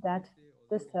happen that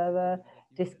the server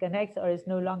disconnects or is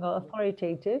no longer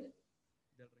authoritative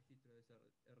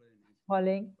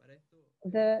following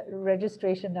the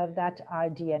registration of that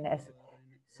RDNS.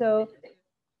 So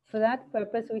for that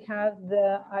purpose, we have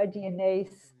the RDNS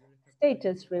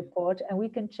status report, and we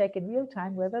can check in real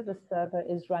time whether the server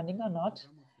is running or not,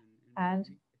 and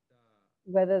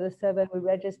whether the server we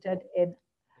registered in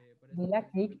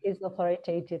MiLACNIC is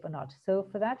authoritative or not. So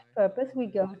for that purpose, we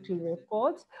go to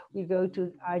reports, we go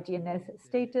to RDNS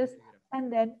status,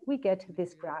 and then we get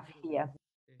this graph here.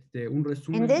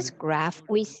 In this graph,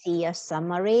 we see a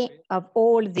summary of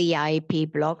all the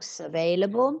IP blocks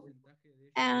available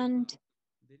and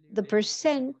the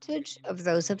percentage of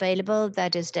those available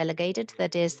that is delegated,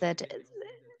 that is that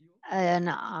an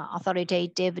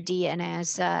authoritative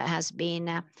DNS has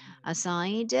been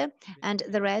assigned, and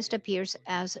the rest appears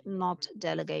as not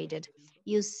delegated.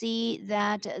 You see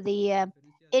that the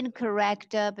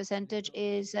incorrect percentage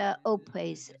is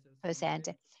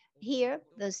 0%. Here,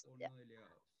 the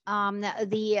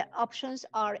options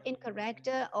are incorrect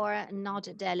or not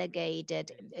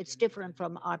delegated. It's different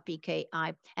from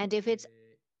RPKI. And if it's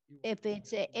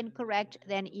incorrect,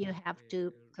 then you have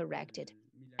to correct it.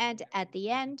 And at the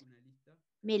end,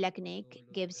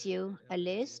 MiLACNIC gives you a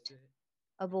list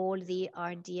of all the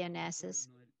RDNSs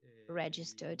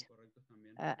registered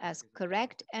as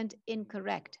correct and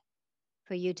incorrect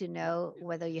for you to know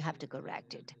whether you have to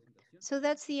correct it. So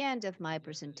that's the end of my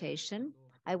presentation.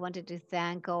 I wanted to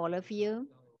thank all of you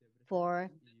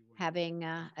for having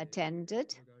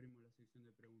attended.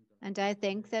 And I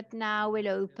think that now we'll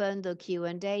open the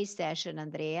Q&A session.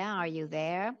 Andrea, are you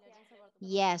there?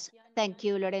 Yes, thank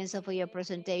you, Lorenzo, for your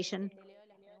presentation.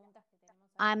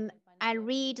 I'll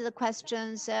read the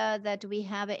questions that we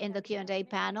have in the Q&A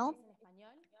panel.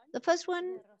 The first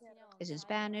one is in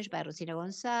Spanish by Rosina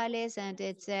Gonzalez, and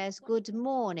it says, "Good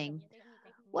morning.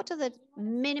 What are the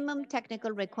minimum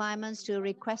technical requirements to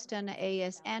request an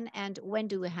ASN, and when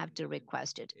do we have to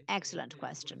request it?" Excellent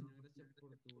question.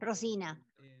 Rosina,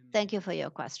 thank you for your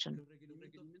question.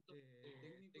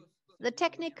 The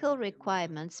technical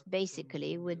requirements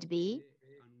basically would be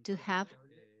to have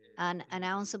an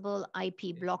announceable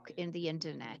IP block in the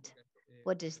internet.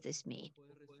 What does this mean?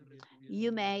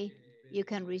 You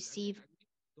can receive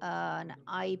an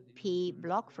IP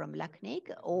block from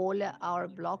MiLACNIC. All our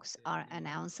blocks are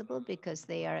announceable because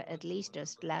they are at least a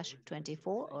 /24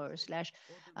 or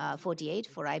 /48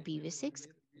 for IPv6,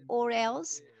 or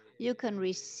else you can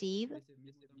receive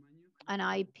an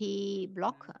IP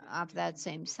block of that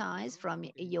same size from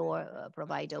your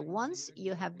provider. Once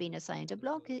you have been assigned a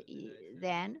block,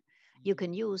 then you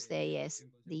can use the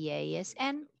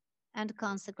ASN, and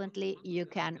consequently you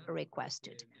can request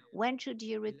it. When should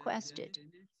you request it?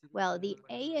 Well, the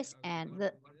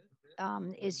ASN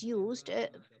is used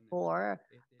for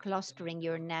clustering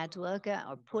your network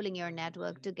or pulling your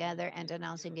network together and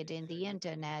announcing it in the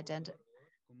internet. And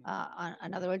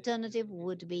another alternative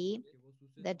would be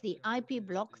that the IP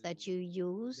block that you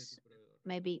use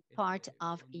may be part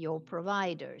of your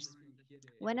providers.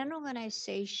 When an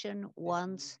organization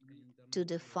wants to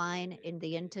define in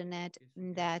the internet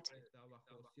that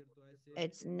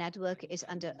its network is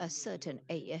under a certain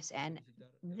ASN,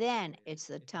 then it's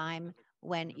the time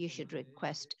when you should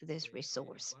request this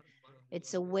resource.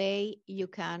 It's a way you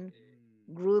can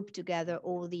group together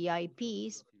all the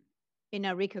IPs in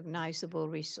a recognizable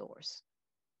resource.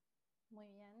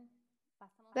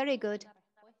 Very good.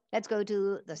 Let's go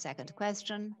to the second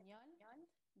question.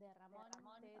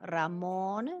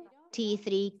 Ramon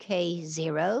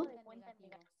T3K0.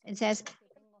 It says,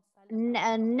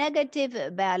 a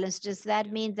negative balance, does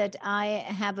that mean that I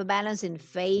have a balance in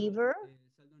favor?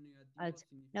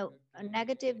 No, a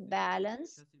negative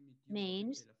balance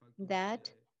means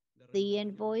that the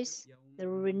invoice, the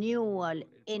renewal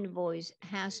invoice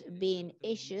has been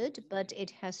issued, but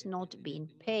it has not been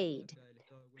paid.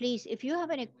 Please, if you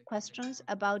have any questions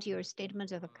about your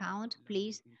statement of account,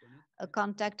 please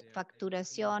contact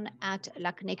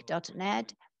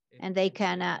facturacion@lacnic.net, and they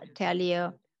can tell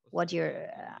you what your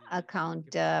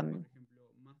account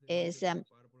is.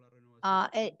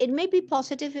 It may be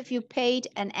positive if you paid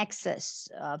an excess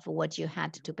of what you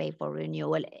had to pay for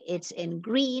renewal. It's in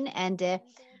green, and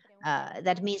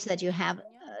that means that you have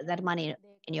that money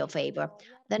in your favor.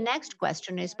 The next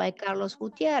question is by Carlos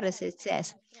Gutierrez. It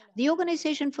says, the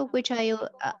organization for which I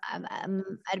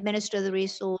administer the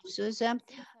resources,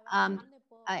 I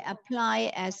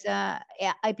apply as a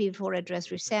IPv4 address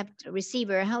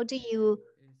receiver.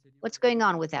 What's going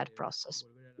on with that process?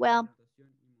 Well,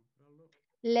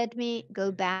 let me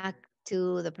go back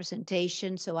to the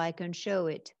presentation so I can show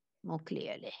it more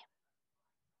clearly.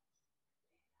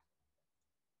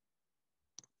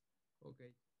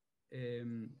 Okay.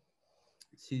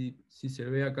 Si se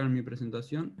ve acá en mi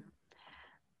presentación.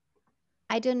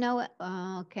 I don't know,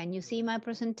 can you see my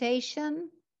presentation?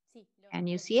 Can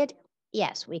you see it?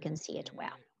 Yes, we can see it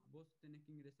well.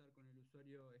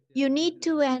 You need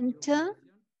to enter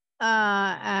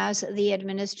as the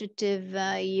administrative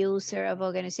user of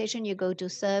organization. You go to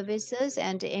services,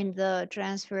 and in the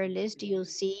transfer list, you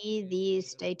see the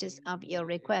status of your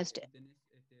request.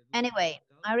 Anyway,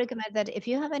 I recommend that if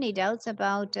you have any doubts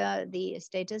about the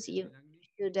status, you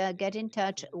should get in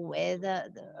touch with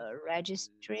the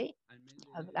registry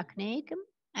of LACNIC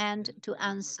and to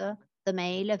answer the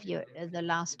mail of the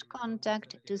last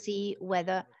contact to see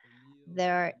whether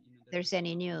there's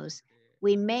any news.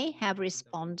 We may have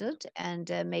responded, and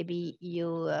maybe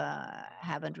you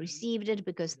haven't received it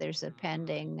because there's a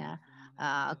pending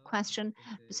question.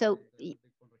 So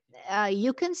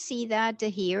you can see that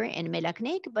here in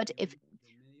MiLACNIC, but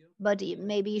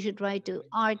maybe you should write to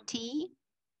RT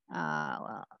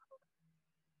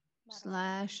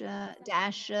slash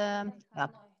dash.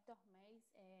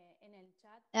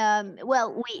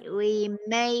 Well,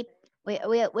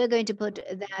 we're going to put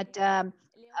that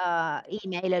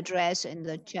email address in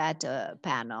the chat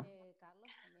panel.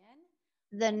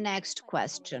 The next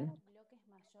question.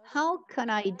 How can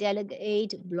I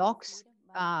delegate blocks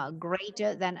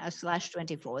greater than a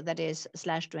 /24, that is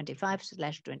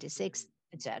 /25, /26,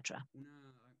 etc.?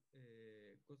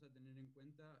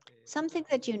 Something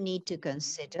that you need to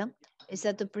consider is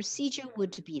that the procedure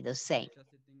would be the same.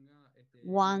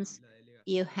 Once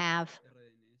you have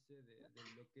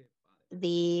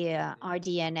the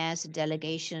RDNS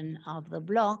delegation of the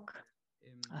block,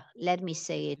 let me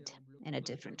say it in a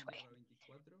different way.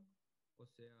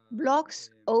 Blocks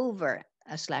over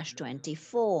a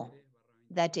 /24,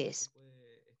 that is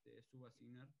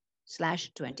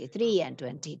 /23 and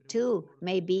 22,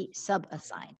 may be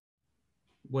sub-assigned.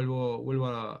 Vuelvo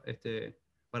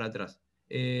para atrás.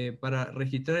 Para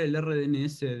registrar el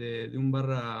RDNS de un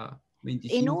 /25.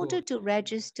 In order to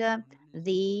register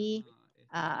the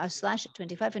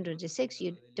 /25 and 26,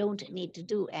 you don't need to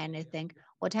do anything.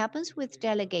 What happens with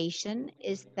delegation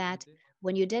is that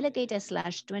when you delegate a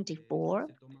 /24,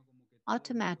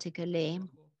 automatically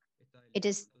it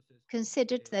is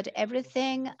considered that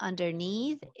everything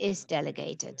underneath is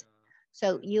delegated.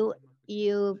 So you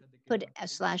put a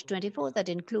 /24 that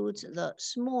includes the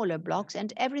smaller blocks,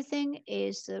 and everything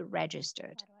is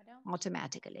registered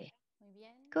automatically.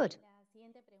 Good.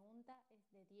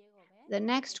 The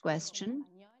next question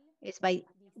is by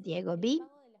Diego B.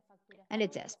 And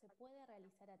it says,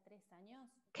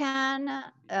 can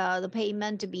the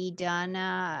payment be done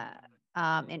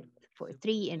in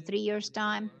 3 years'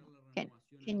 time?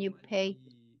 Can you pay?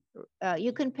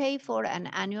 You can pay for an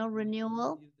annual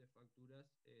renewal,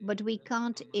 but we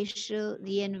can't issue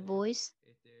the invoice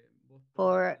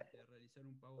for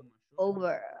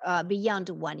over beyond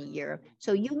 1 year.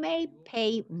 So you may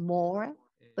pay more,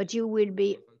 but you will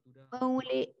be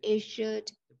only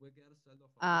issued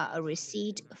a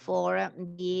receipt for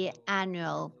the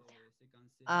annual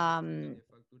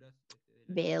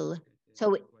bill.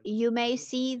 So you may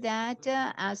see that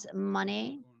as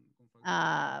money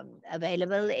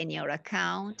available in your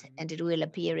account, and it will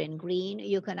appear in green.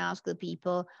 You can ask the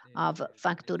people of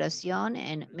Facturación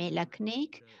and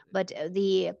MiLACNIC, but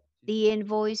the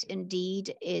invoice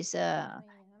indeed is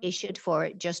issued for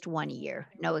just 1 year,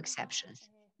 no exceptions.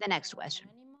 The next question,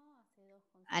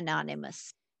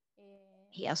 Anonymous.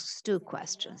 He asks two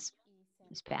questions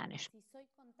in Spanish.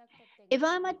 If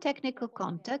I'm a technical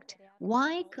contact,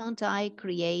 why can't I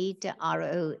create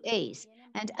ROAs?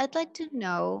 And I'd like to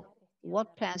know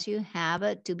what plans you have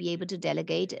to be able to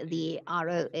delegate the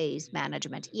ROAs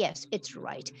management. Yes, it's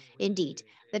right. Indeed,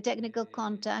 the technical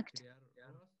contact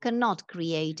cannot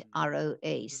create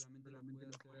ROAs.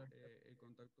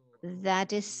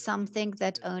 That is something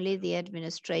that only the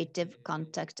administrative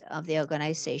contact of the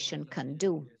organization can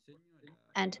do.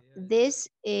 And this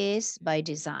is by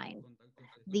design.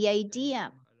 The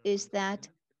idea is that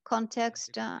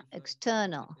context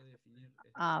external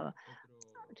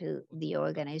to the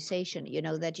organization, you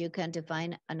know, that you can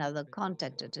define another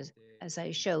contact as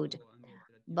I showed,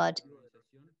 but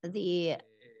the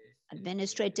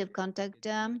administrative contact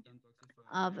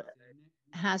of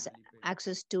has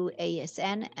access to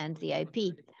ASN and the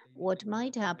IP. What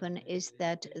might happen is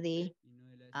that the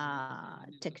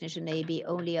technician may be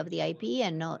only of the IP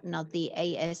and not the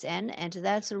ASN, and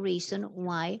that's the reason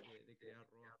why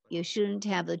you shouldn't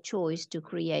have the choice to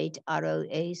create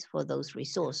ROAs for those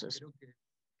resources.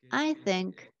 I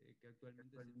think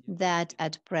that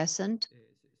at present,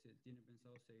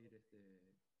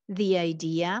 the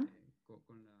idea,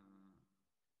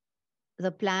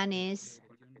 the plan is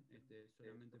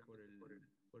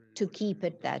to keep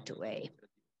it that way.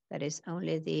 That is,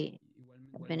 only the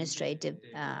administrative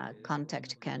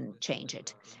contact can change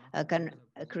it, can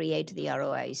create the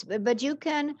ROIs. But you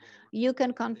can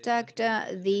contact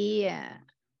the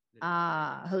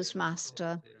host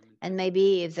master, and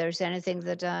maybe if there's anything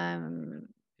that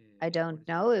I don't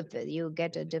know, if you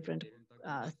get a different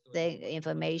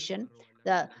information,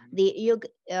 you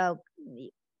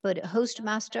put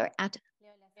hostmaster at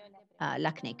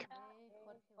LACNIC.net.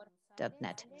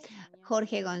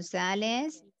 Jorge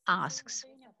Gonzalez asks,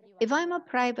 if I'm a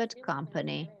private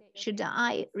company, should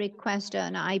I request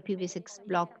an IPv6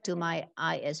 block to my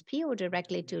ISP or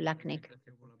directly to LACNIC?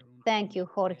 Thank you,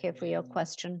 Jorge, for your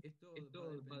question.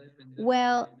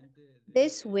 Well,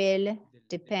 this will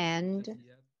depend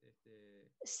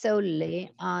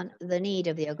solely on the need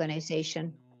of the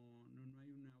organization.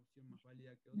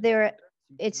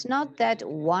 It's not that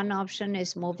one option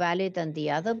is more valid than the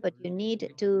other, but you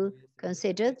need to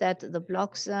consider that the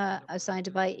blocks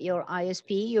assigned by your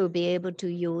ISP, you'll be able to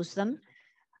use them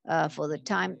for the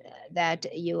time that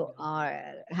you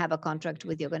have a contract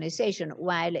with the organization.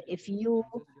 While if you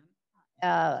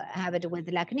have it with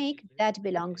LACNIC, that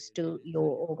belongs to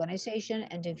your organization.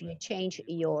 And if you change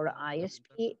your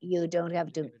ISP, you don't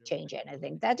have to change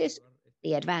anything. That is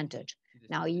the advantage.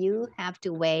 Now you have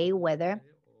to weigh whether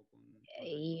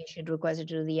you should request it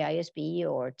to the ISP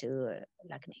or to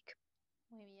LACNIC.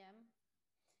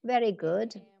 Very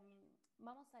good.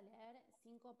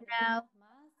 Now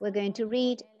we're going to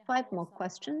read 5 more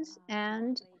questions,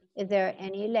 and if there are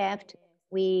any left,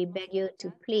 we beg you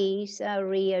to please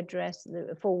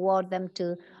forward them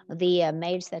to the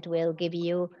mails that we'll give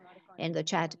you in the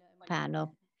chat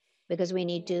panel, because we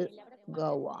need to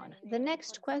go on. The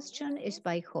next question is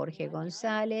by Jorge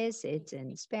Gonzalez. It's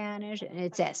in Spanish, and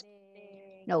it says,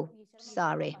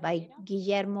 by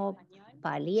Guillermo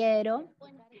Paliero,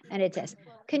 and it says,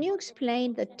 can you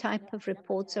explain the type of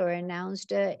reports are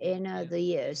announced in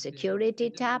the security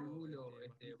tab?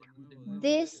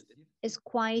 This is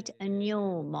quite a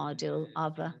new module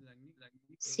of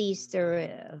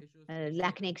CSER,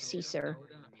 LACNIC CSER.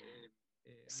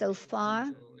 So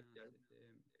far,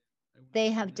 they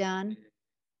have done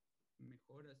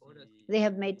they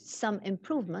have made some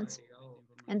improvements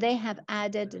and they have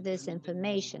added this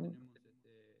information.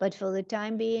 But for the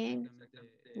time being,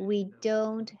 we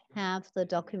don't have the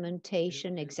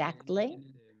documentation exactly.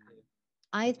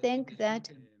 I think that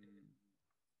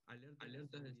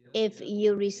if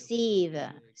you receive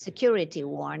security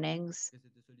warnings,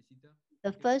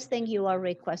 the first thing you are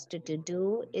requested to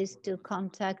do is to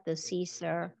contact the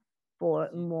CSER for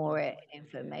more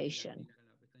information.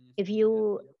 If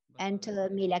you enter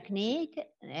MiLACNIC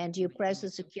and you press the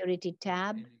security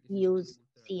tab, you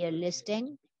see a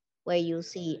listing where you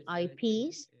see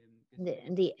IPs,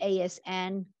 the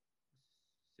ASN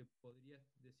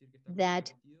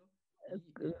that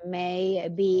may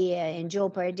be in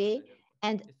jeopardy,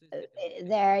 and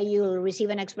there you'll receive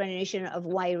an explanation of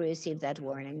why you received that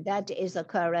warning. That is the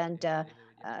current,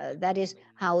 that is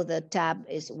how the tab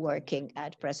is working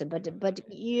at present. But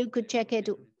you could check it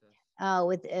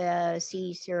with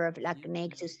CSER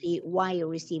LACNIC to see why you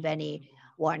receive any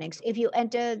warnings. If you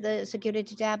enter the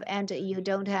security tab and you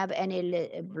don't have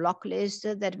any block list,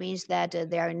 that means that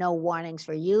there are no warnings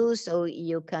for you, so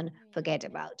you can forget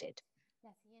about it.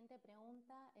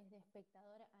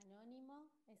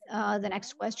 The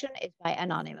next question is by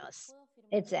Anonymous.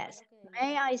 It says,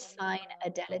 may I sign a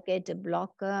delegate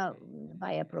block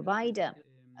by a provider?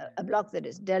 A block that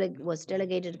was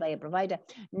delegated by a provider?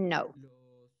 No.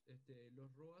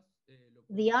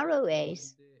 The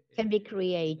ROAs can be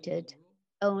created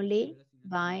only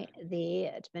by the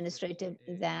administrative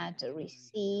that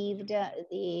received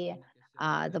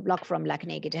the block from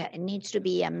LACNIC. It needs to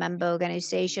be a member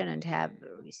organization and have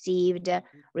received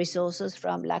resources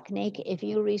from LACNIC. If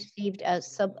you received a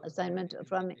sub-assignment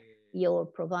from your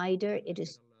provider,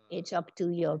 it's up to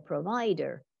your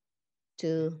provider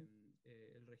to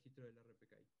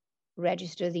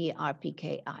register the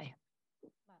RPKI.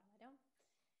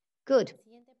 Good.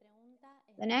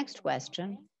 The next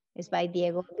question is by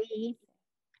Diego B.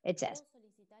 It says,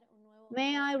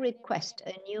 may I request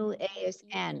a new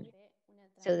ASN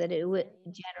so that it would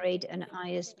generate an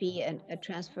ISP and a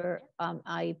transfer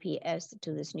IPS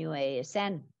to this new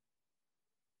ASN?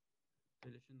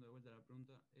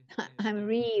 I'm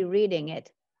rereading it.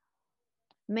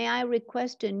 May I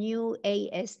request a new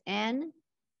ASN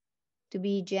to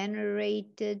be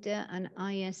generated an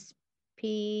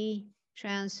ISP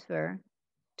transfer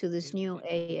to this new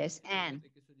ASN?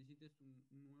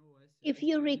 If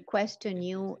you request a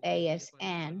new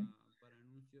ASN,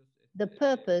 the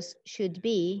purpose should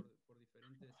be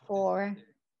for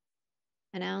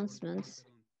announcements.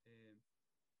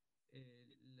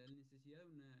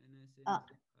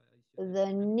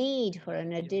 The need for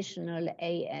an additional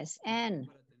ASN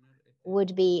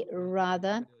would be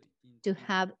rather to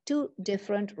have two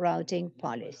different routing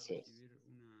policies,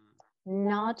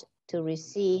 not to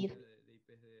receive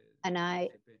an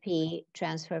IP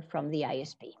transfer from the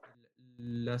ISP.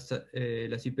 Las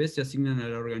IPs se asignan a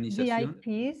la organización.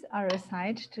 The IPs are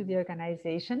assigned to the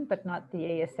organization, but not the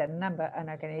ASN number. An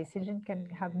organization can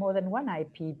have more than one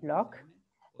IP block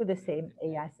with the same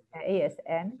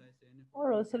ASN,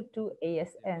 or also two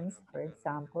ASNs, for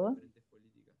example,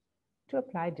 to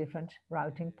apply different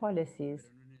routing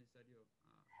policies.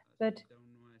 But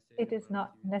it is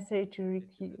not necessary to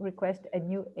request a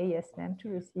new ASN to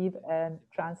receive a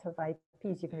transfer of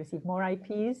IPs. You can receive more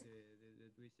IPs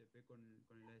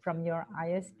from your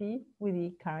ISP with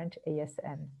the current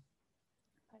ASN.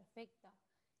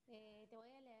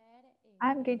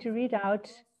 I'm going to read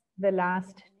out the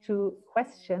last two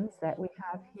questions that we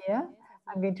have here.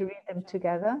 I'm going to read them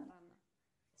together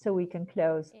so we can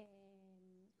close.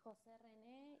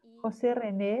 José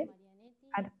René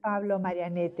and Pablo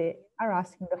Marianete are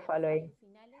asking the following.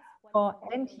 For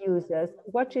end users,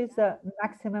 what is the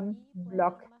maximum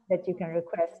block that you can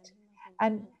request?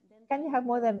 And can you have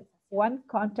more than one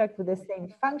contact with the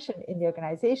same function in the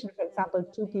organization? For example,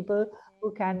 two people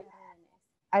who can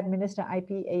administer IP,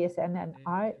 ASN,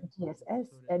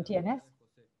 and DNS?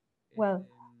 Well,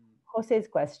 Jose's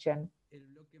question.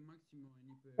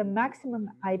 The maximum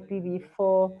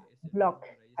IPv4 block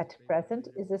at present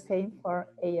is the same for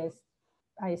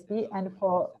ISP and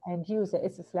for end user.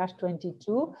 It's a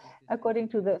 /22 according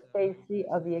to the phase 3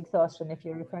 of the exhaustion. If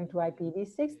you're referring to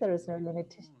IPv6, there is no limit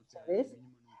to this.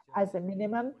 As a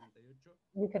minimum,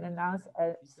 you can announce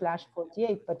a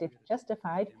 /48, but if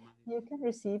justified, you can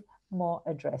receive more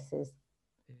addresses.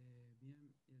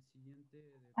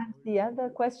 And the other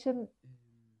question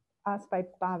asked by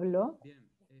Pablo,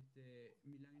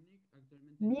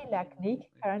 MiLACNIC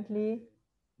currently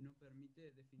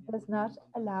does not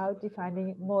allow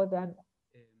defining more than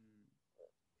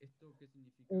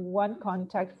one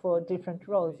contact for different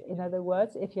roles. In other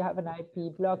words, if you have an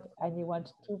IP block and you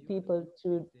want two people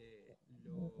to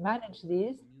manage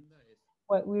these,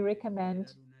 what we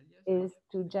recommend is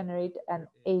to generate an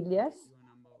alias,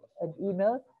 an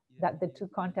email that the two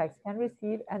contacts can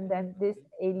receive, and then this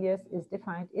alias is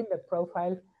defined in the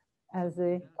profile as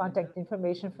the contact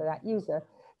information for that user.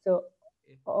 So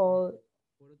all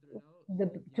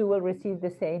the two will receive the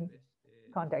same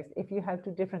context. If you have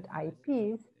two different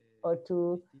IPs or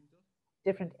two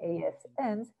different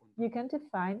ASNs, you can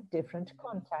define different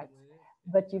contacts,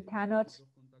 but you cannot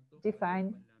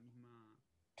define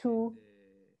two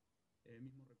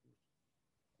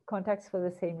contacts for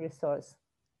the same resource.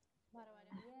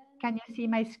 Can you see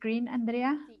my screen,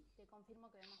 Andrea?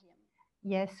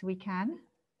 Yes, we can.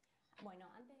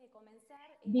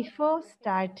 Before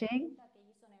starting,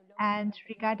 and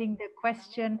regarding the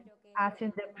question asked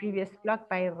in the previous block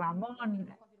by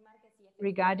Ramon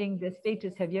regarding the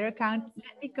status of your account,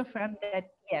 let me confirm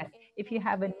that yes, if you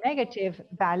have a negative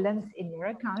balance in your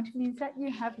account, it means that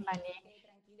you have money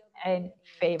in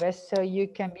favor, so you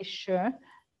can be sure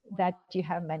that you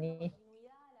have money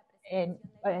in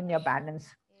your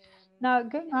balance. Now,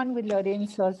 going on with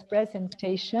Lorenzo's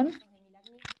presentation,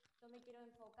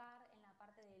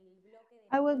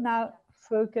 I will now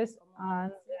focus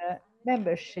on the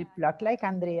membership block. Like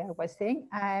Andrea was saying,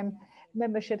 I'm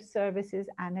membership services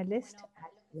analyst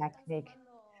at MiLACNIC.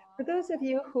 For those of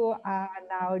you who are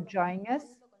now joining us,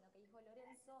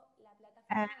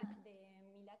 and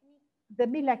the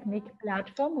MiLACNIC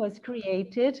platform was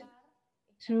created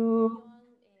to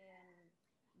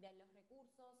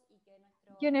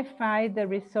unify the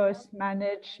resource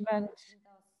management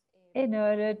in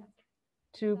order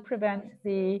to prevent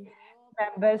the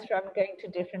members from going to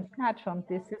different platforms.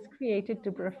 This is created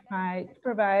to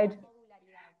provide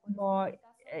more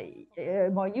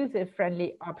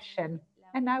user-friendly option.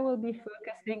 And I will be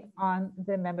focusing on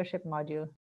the membership module.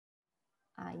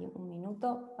 Hay un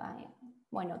minuto.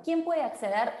 Bueno, ¿quién puede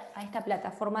acceder a esta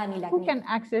plataforma de MiLACNIC? Who can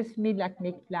access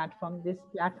MiLACNIC platform? This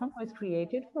platform was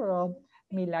created for all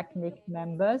MiLACNIC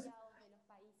members,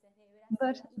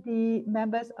 but the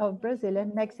members of Brazil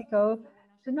and Mexico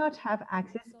do not have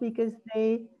access because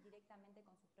they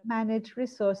manage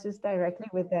resources directly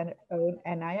with their own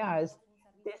NIRs.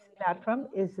 This platform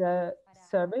is a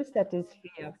service that is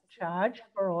free of charge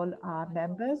for all our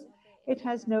members. It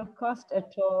has no cost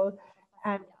at all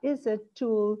and is a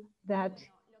tool that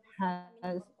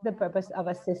has the purpose of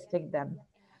assisting them.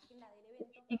 We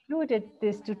included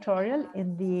this tutorial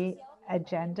in the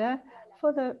agenda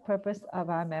for the purpose of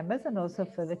our members and also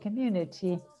for the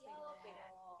community.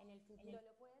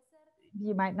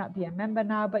 You might not be a member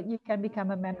now, but you can become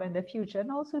a member in the future.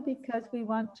 And also because we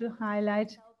want to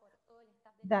highlight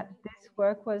that this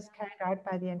work was carried out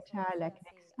by the entire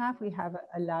LACNIC staff. We have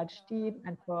a large team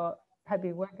and have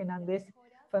been working on this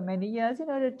for many years in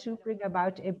order to bring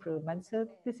about improvements. So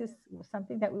this is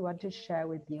something that we want to share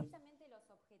with you.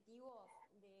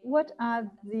 What are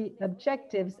the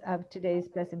objectives of today's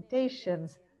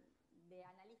presentations?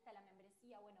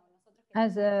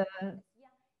 As an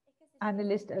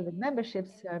analyst of the membership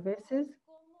services,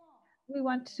 we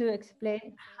want to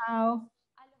explain how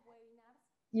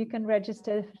you can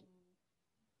register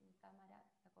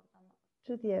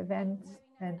to the events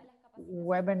and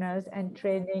webinars and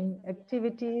training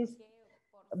activities,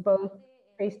 both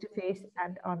face-to-face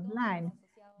and online.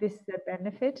 This is a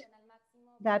benefit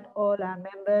that all our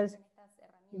members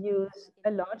use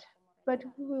a lot, but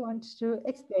we want to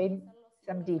explain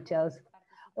some details.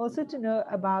 Also to know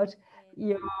about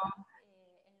your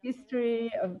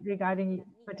history regarding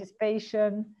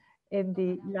participation in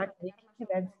the LACNIC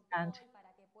events and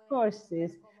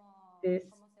courses. This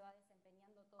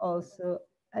also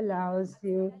allows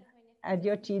you and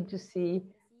your team to see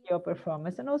your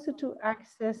performance and also to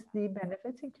access the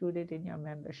benefits included in your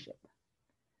membership.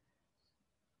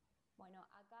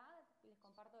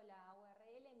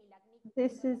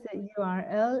 This is a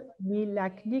URL,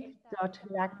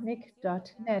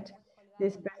 milacnic.lacnic.net.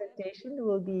 This presentation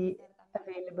will be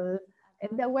available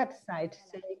in the website,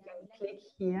 so you can click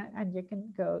here and you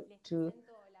can go to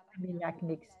the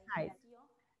MiLACNIC site.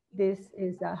 This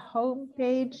is a home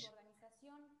page.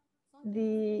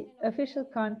 The official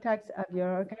contacts of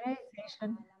your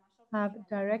organization have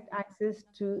direct access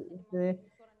to the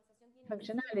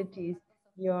functionalities.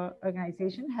 Your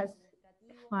organization has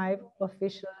 5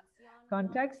 official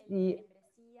contacts: the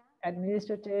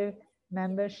administrative,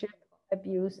 membership,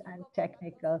 abuse, and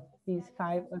technical. These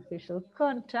 5 official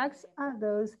contacts are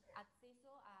those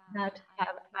that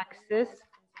have access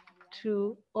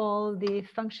to all the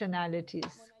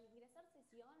functionalities.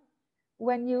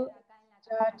 When you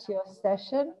start your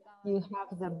session, you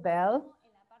have the bell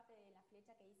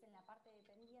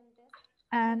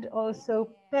and also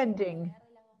pending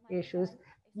issues.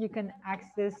 You can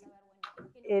access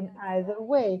in either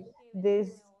way.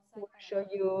 This will show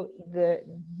you the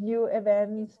new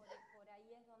events,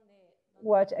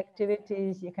 what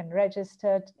activities you can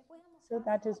register. So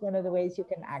that is one of the ways you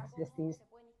can access these.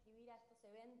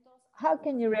 How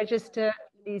can you register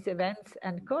these events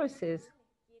and courses?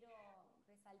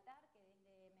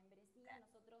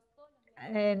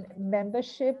 And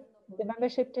the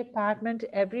membership department,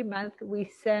 every month we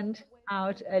send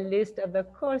out a list of the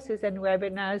courses and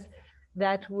webinars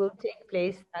that will take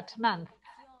place that month.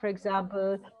 For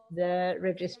example, the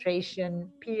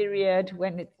registration period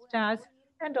when it starts,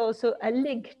 and also a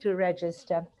link to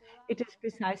register. It is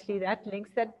precisely that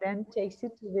link that then takes you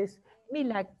to this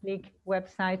MiLACNIC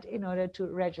website in order to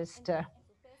register.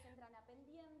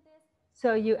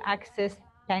 So you access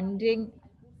pending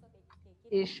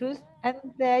issues, and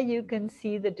there you can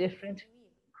see the different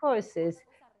courses.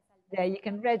 There you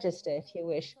can register if you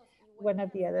wish. One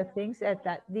of the other things is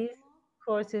that these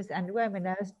courses and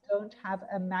webinars don't have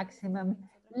a maximum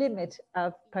limit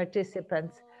of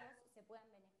participants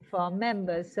for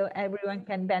members, so everyone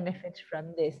can benefit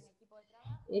from this.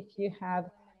 If you have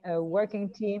a working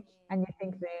team and you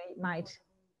think they might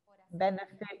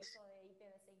benefit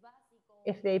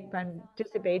if they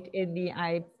participate in the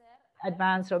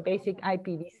advanced or basic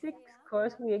IPv6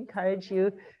 course, we encourage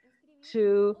you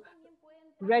to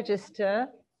register,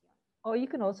 or you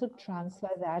can also transfer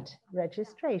that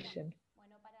registration.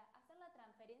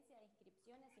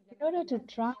 In order to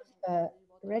transfer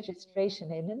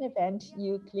registration in an event,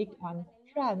 you click on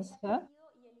transfer.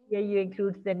 Here you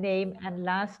include the name and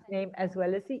last name as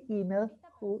well as the email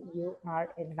who you are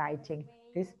inviting.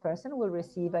 This person will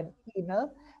receive an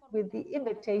email with the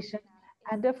invitation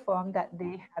and a form that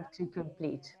they have to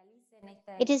complete.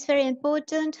 It is very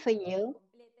important for you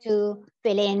to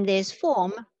fill in this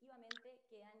form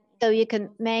so you can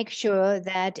make sure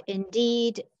that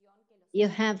indeed you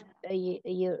have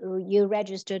you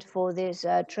registered for this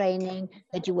training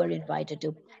that you were invited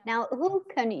to. Now, who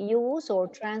can use or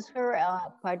transfer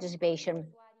participation?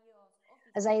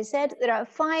 As I said, there are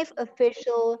 5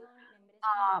 official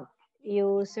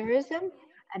users: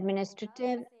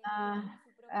 administrative,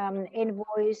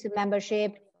 invoice,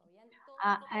 membership,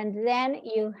 and then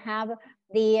you have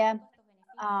the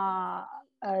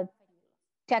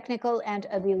technical and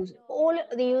abuse. All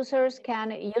the users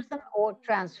can use them or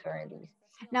transfer these.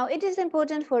 Now, it is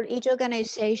important for each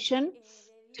organization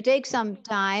to take some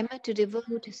time, to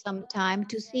devote some time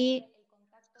to see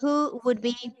who would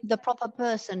be the proper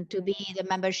person to be the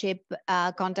membership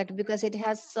contact, because it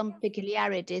has some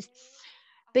peculiarities.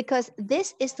 Because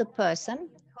this is the person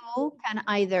who can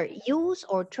either use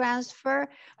or transfer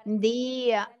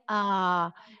the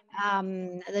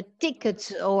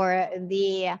tickets or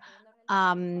the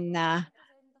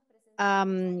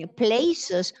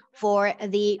places for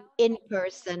the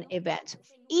in-person events.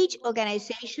 Each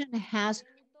organization has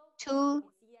 2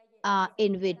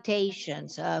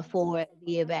 invitations for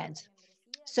the events.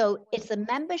 So it's the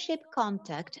membership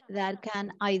contact that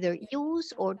can either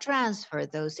use or transfer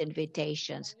those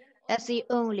invitations. That's the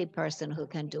only person who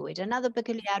can do it. Another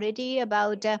peculiarity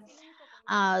about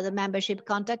the membership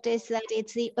contact is that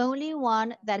it's the only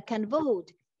one that can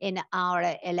vote in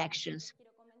our elections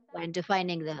when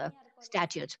defining the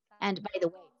statutes. And by the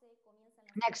way,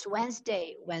 next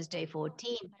Wednesday, Wednesday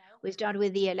 14, we start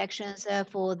with the elections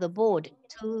for the board,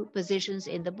 2 positions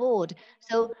in the board.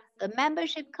 So the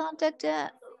membership contact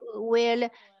will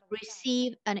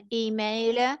receive an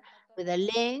email with a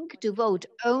link to vote.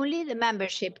 Only the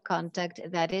membership contact.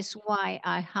 That is why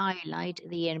I highlight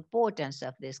the importance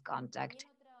of this contact.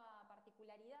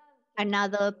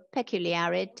 Another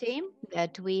peculiarity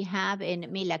that we have in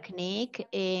MiLACNIC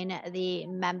in the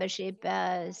membership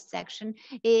section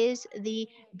is the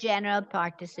general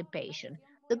participation.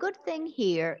 The good thing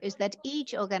here is that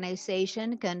each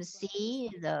organization can see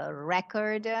the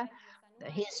record, the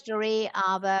history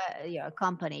of your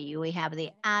company. We have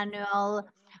the annual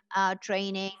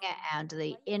training and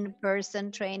the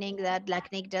in-person training that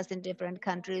LACNIC does in different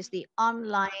countries, the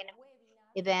online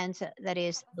events, that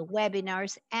is the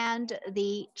webinars, and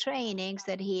the trainings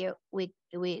that here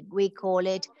we call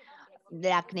it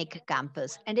LACNIC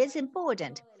campus. And it's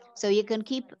important. So you can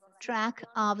keep track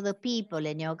of the people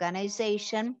in your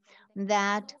organization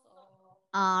that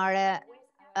are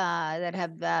that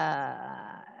have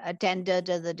attended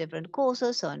the different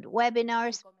courses and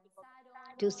webinars,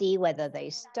 to see whether they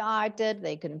started,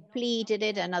 they completed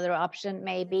it. Another option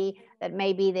may be that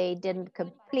maybe they didn't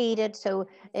complete it. So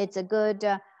it's a good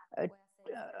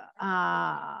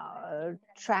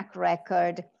track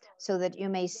record so that you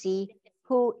may see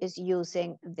who is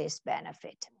using this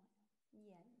benefit.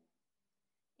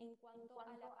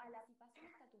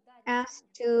 As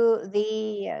to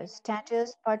the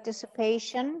status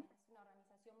participation,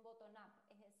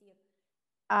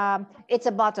 it's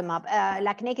a bottom-up.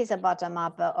 LACNIC is a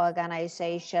bottom-up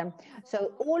organization.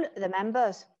 So all the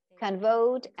members can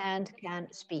vote and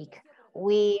can speak.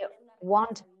 We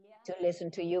want to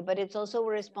listen to you, but it's also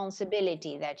a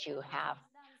responsibility that you have.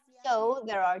 So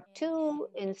there are two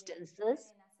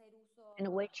instances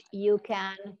in which you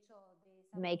can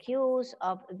make use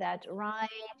of that right.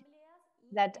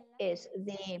 That is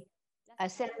the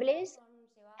assemblies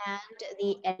and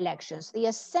the elections. The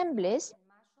assemblies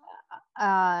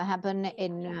happen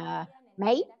in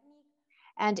May.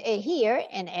 And here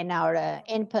in our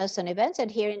in-person events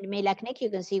and here in MiLACNIC, you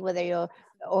can see whether your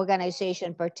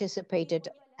organization participated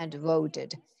and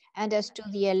voted. And as to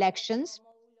the elections,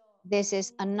 this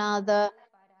is another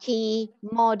key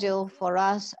module for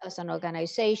us as an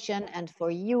organization and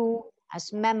for you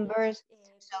as members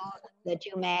so that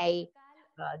you may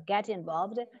get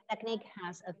involved. LACNIC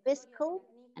has a fiscal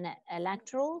and an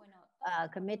electoral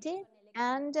committee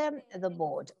and the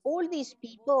board. All these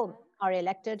people are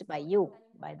elected by you,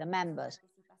 by the members.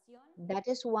 That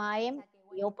is why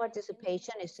your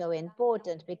participation is so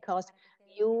important, because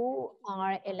you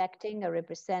are electing a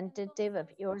representative of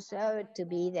yourself to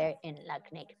be there in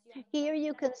LACNIC. Here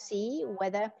you can see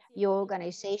whether your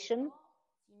organization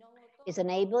is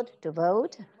enabled to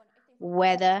vote,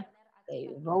 whether they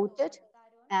voted,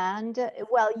 and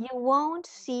well, you won't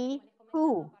see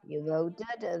who you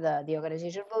voted, the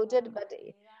organization voted,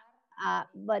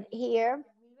 but here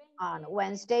on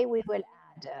Wednesday we will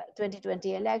add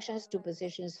 2020 elections, 2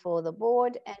 positions for the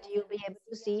board, and you'll be able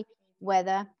to see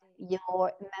whether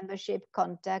your membership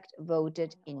contact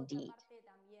voted indeed.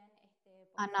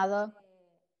 Another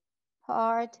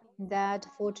part that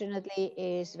fortunately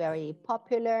is very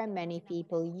popular, many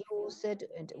people use it,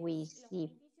 and we see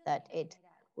that it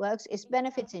works, is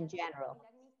benefits in general.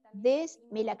 This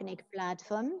MiLACNIC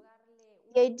platform,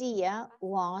 the idea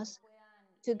was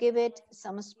to give it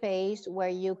some space where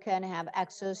you can have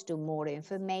access to more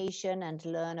information and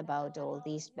learn about all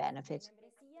these benefits.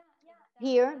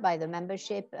 Here, by the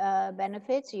membership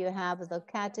benefits, you have the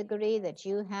category that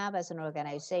you have as an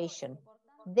organization.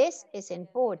 This is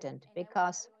important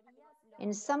because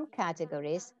in some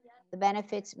categories, the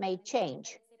benefits may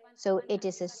change. So it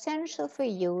is essential for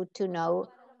you to know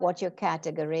what your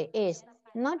category is,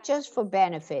 not just for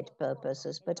benefit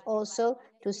purposes, but also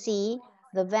to see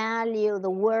the value, the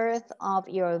worth of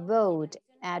your vote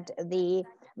at the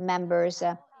members'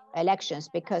 elections,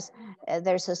 because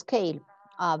there's a scale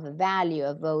of value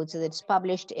of votes that's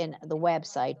published in the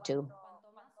website too.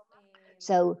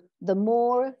 So the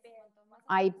more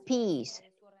IPs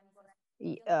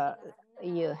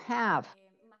you have,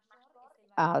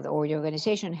 or your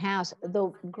organization has,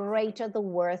 the greater the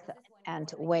worth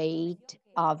and weight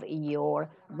of your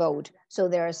vote. So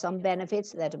there are some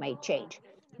benefits that may change.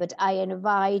 But I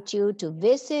invite you to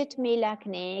visit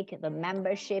MiLACNIC, the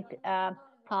membership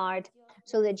part,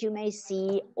 so that you may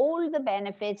see all the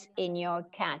benefits in your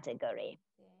category.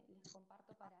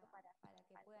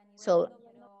 So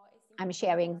I'm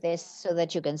sharing this so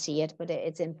that you can see it, but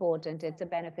it's important. It's a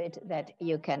benefit that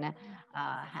you can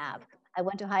have. I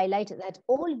want to highlight that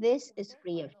all this is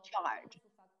free of charge.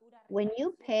 When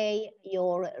you pay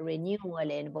your renewal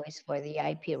invoice for the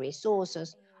IP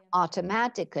resources,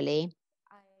 automatically,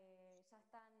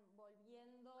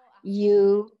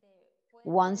 you,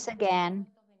 once again,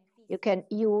 you can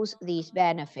use these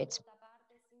benefits.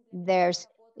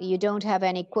 You don't have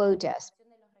any quotas.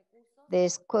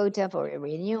 This quota for a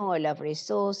renewal of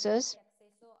resources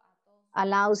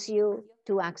allows you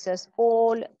to access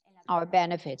all our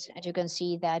benefits. And you can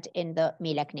see that in the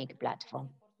MiLACNIC platform.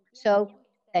 So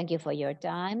thank you for your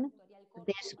time.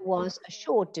 This was a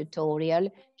short tutorial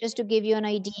just to give you an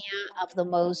idea of the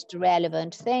most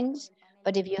relevant things.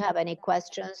 But if you have any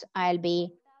questions, I'll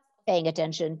be paying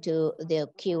attention to the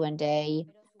Q&A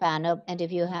panel. And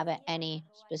if you have any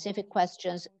specific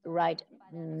questions, write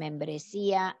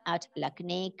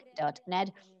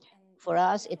membresía@lacnic.net. For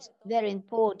us, it's very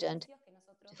important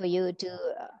for you to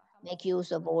make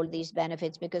use of all these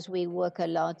benefits, because we work a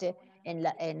lot in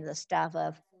the staff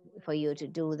for you to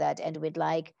do that, and we'd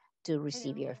like to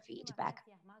receive your feedback.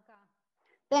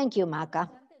 Thank you, Maca.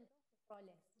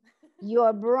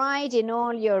 You're bright in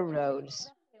all your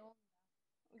roles.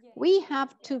 We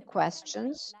have 2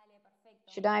 questions.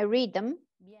 Should I read them?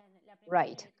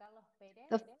 Right.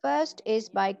 The first is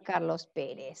by Carlos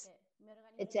Perez.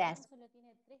 It says,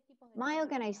 My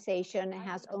organization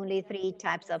has only 3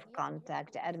 types of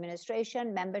contact: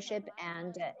 administration, membership,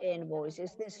 and invoice.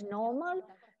 Is this normal?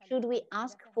 Should we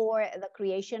ask for the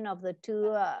creation of the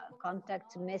 2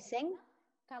 contacts missing?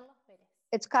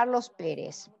 It's Carlos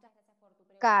Perez.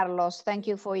 Carlos, thank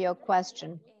you for your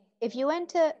question. If you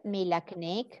enter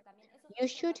MiLACNIC, you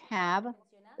should have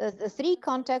the 3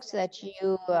 contacts that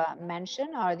you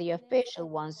mentioned are the official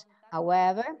ones.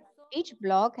 However, each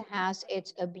blog has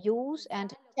its abuse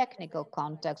and technical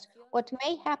contacts. What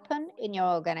may happen in your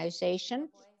organization,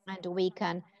 and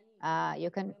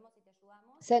you can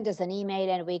send us an email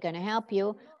and we can help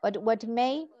you. But what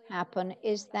may happen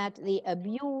is that the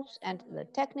abuse and the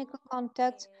technical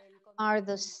contacts are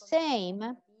the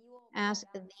same as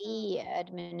the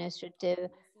administrative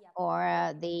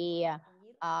or the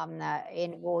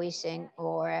invoicing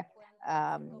or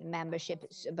membership.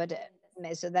 But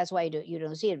so that's why you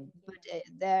don't see it.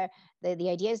 But the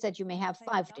idea is that you may have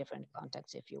 5 different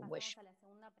contacts if you wish.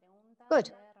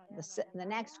 Good. The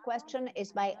next question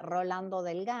is by Rolando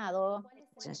Delgado.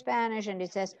 It's in Spanish, and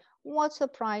it says, what's the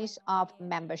price of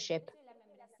membership?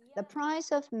 The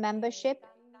price of membership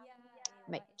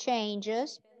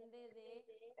changes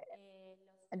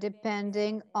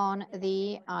depending on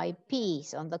the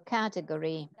IPs, on the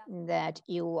category that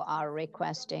you are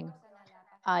requesting.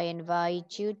 I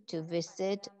invite you to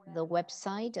visit the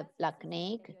website of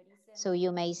LACNIC so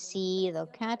you may see the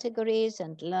categories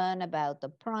and learn about the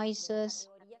prices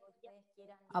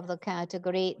of the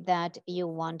category that you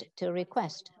want to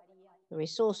request, the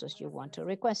resources you want to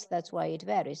request. That's why it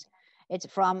varies. It's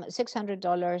from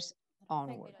 $600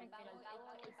 onward.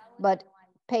 But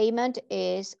payment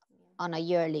is on a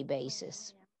yearly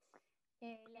basis.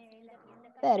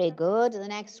 Very good. The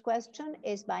next question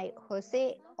is by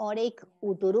Jose Oric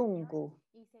Uturuncu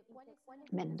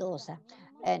Mendoza.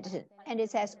 And it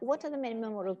says, what are the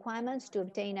minimum requirements to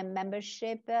obtain a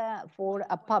membership for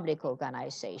a public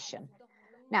organization?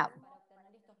 Now,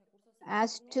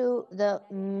 as to the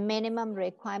minimum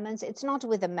requirements, it's not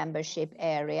with the membership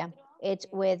area, it's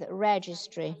with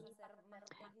registry.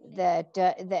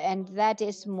 And that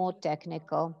is more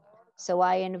technical. So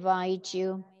I invite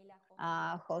you,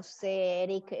 Jose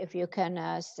Eric, if you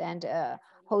can send a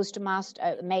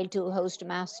mail to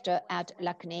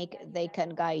hostmaster@LACNIC, they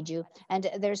can guide you.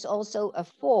 And there's also a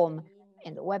form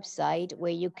in the website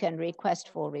where you can request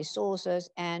for resources,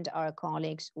 and our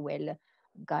colleagues will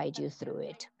guide you through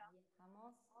it.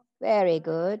 Very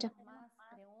good.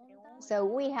 So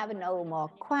we have no more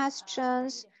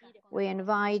questions. We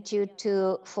invite you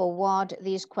to forward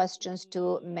these questions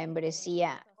to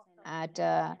Membresía at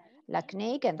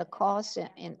LACNIC and the cost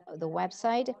in the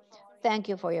website. Thank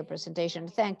you for your presentation.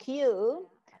 Thank you.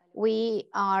 We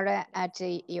are at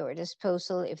your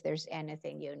disposal if there's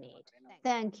anything you need.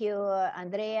 Thank you,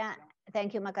 Andrea.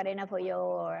 Thank you, Macarena, for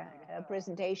your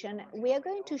presentation. We are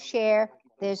going to share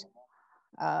this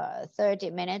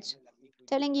 30 minutes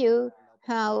telling you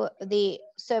how the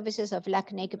services of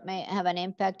LACNIC may have an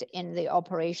impact in the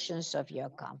operations of your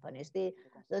companies. The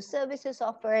services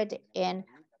offered in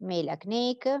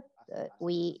MiLACNIC,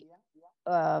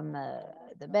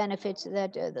 the benefits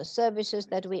that the services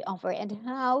that we offer, and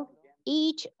how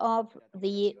each of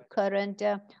the current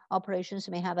operations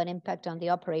may have an impact on the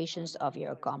operations of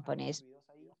your companies.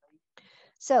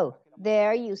 So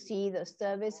there you see the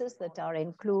services that are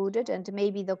included, and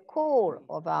maybe the core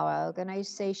of our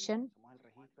organization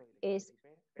is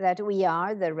that we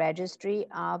are the registry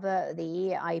of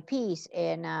the IPs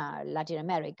in Latin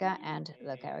America and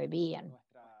the Caribbean.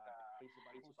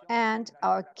 And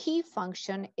our key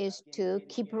function is to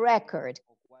keep record,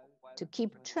 to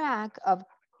keep track of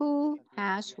who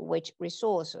has which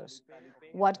resources,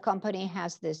 what company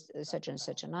has this such and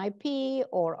such an IP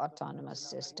or autonomous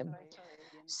system.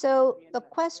 So the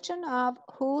question of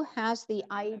who has the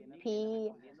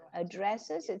IP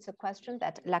addresses, it's a question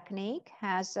that LACNIC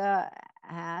has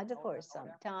had for some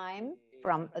time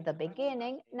from the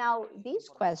beginning. Now, these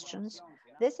questions,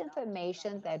 this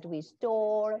information that we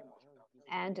store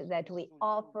and that we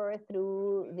offer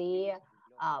through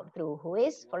through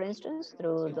WHOIS, for instance,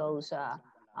 through those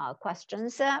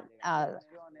questions, the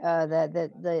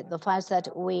files that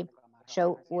we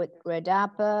show with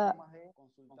REDAP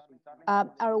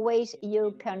are ways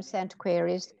you can send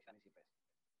queries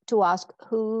to ask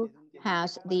who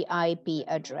has the IP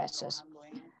addresses.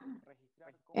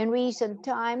 In recent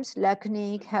times,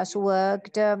 LACNIC has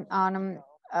worked on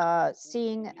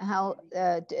seeing how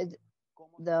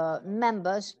the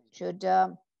members should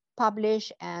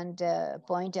publish and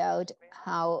point out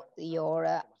how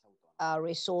your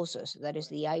resources, that is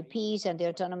the IPs and the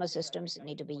autonomous systems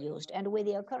need to be used. And with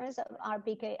the occurrence of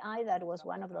RPKI, that was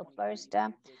one of the first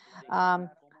times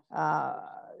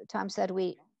that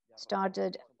we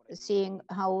started seeing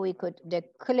how we could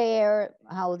declare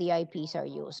how the IPs are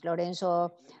used.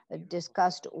 Lorenzo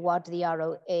discussed what the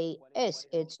ROA is.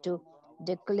 It's to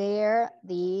declare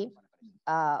the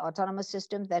autonomous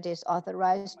system that is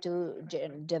authorized to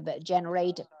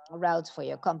generate routes for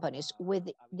your companies. With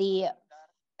the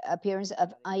appearance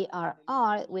of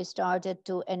IRR, we started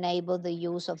to enable the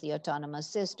use of the autonomous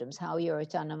systems, how your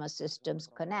autonomous systems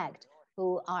connect,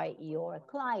 who are your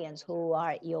clients, who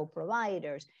are your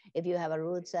providers, if you have a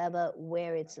root server,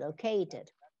 where it's located.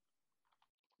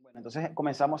 Entonces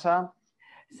comenzamos a...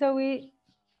 So we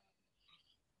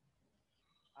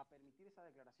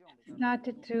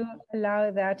started to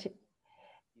allow that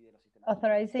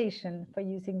authorization for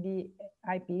using the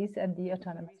IPs and the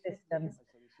autonomous systems.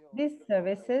 These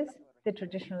services, the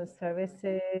traditional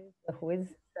services, the WHOIS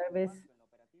service,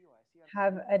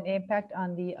 have an impact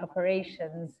on the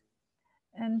operations,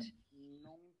 and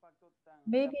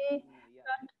maybe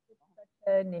not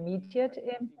an immediate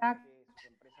impact.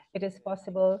 It is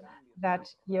possible that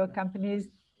your companies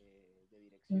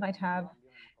might have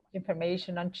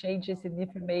information on changes in the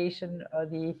information or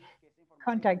the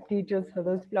contact details for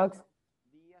those blocks.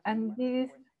 And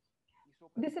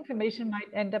this information might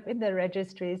end up in the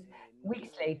registries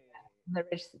weeks later,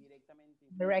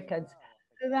 the records,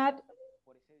 so that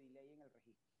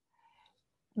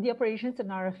the operations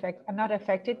are not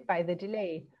affected by the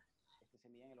delay.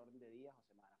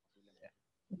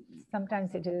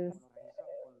 Sometimes it is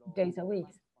days or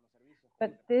weeks.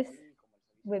 But this,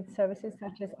 with services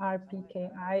such as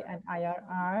RPKI and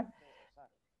IRR,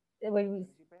 when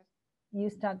you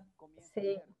start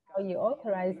saying how you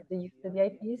authorize the use of the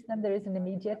IPs, then there is an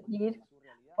immediate need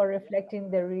for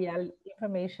reflecting the real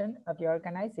information of your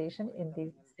organization in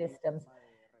these systems.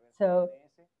 So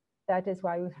that is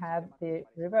why we have the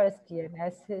reverse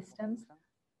DNS systems.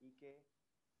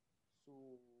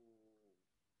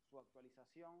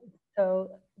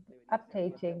 So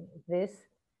updating this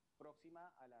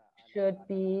should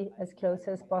be as close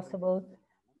as possible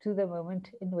to the moment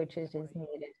in which it is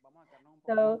needed.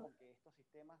 So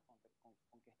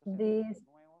these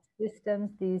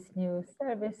systems, these new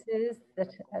services that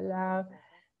allow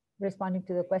responding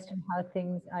to the question how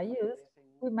things are used,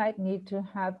 we might need to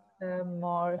have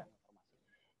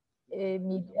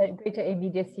greater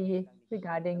immediacy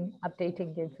regarding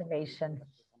updating the information.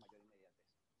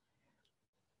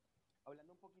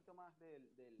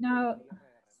 Now,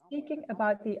 speaking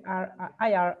about the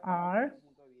IRR,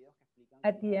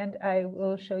 at the end, I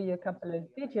will show you a couple of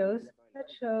videos that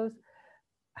shows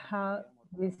how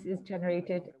this is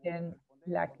generated in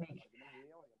MiLACNIC.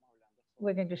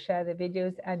 We're going to share the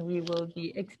videos and we will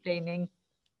be explaining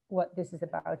what this is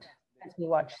about as we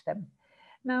watch them.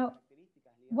 Now,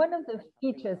 one of the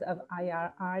features of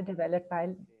IRR developed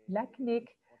by MiLACNIC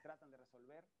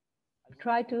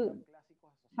try to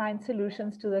find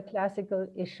solutions to the classical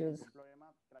issues.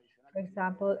 For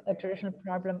example, a traditional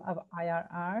problem of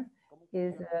IRR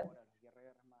is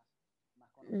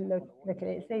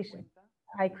localization.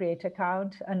 I create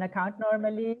an account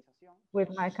normally. With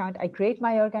my account, I create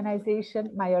my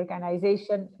organization. My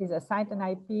organization is assigned an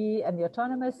IP and the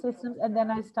autonomous systems, and then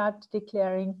I start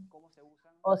declaring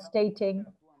or stating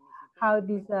how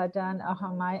these are done or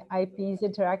how my IPs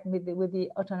interact with the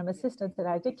autonomous systems that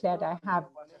I declared I have.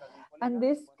 And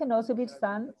this can also be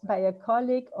done by a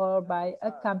colleague or by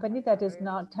a company that has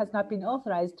not been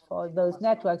authorized for those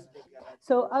networks.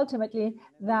 So ultimately,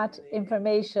 that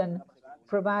information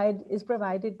is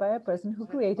provided by a person who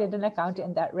created an account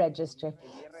in that registry.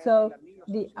 So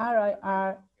the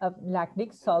RIR of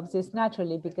MiLACNIC solves this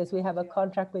naturally because we have a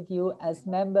contract with you as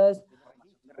members.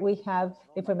 We have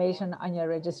information on your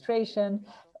registration,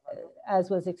 as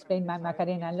was explained by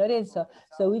Macarena and Lorenzo.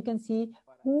 So we can see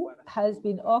who has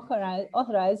been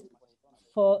authorized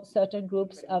for certain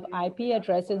groups of IP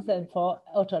addresses and for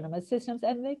autonomous systems,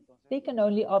 and they can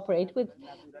only operate with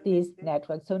these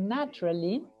networks. So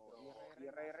naturally,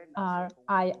 our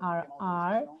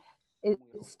IRR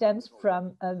stems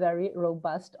from a very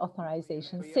robust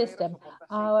authorization system.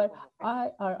 Our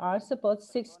IRR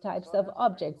supports 6 types of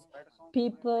objects: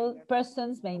 people,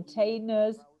 persons,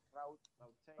 maintainers,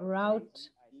 route,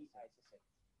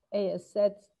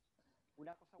 ASets.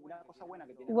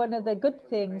 One of the good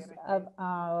things of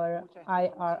our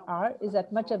IRR is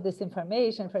that much of this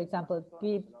information, for example,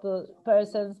 people,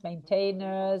 persons,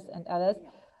 maintainers, and others,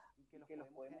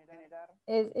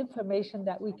 is information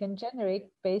that we can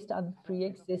generate based on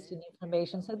pre-existing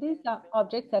information. So these are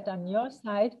objects that on your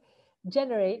side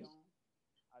generate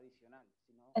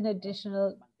an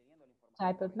additional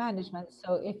type of management.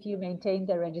 So if you maintain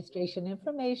the registration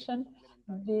information,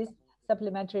 these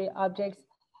supplementary objects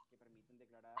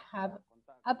have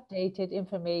updated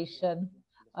information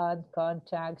on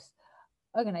contacts,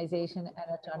 organization, and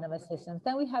autonomous systems.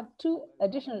 Then we have two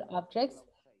additional objects,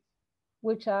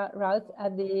 which are routes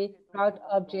and the route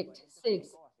object 6.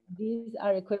 These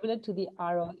are equivalent to the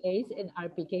ROAs in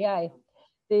RPKI.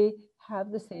 They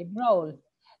have the same role.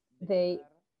 They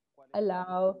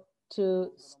allow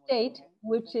to state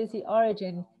which is the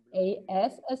origin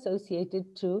AS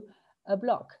associated to a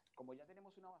block.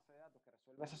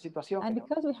 And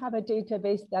because we have a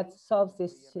database that solves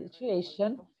this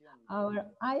situation, our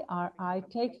IRI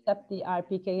takes up the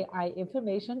RPKI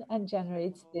information and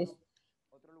generates this.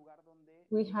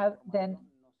 We have then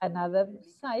another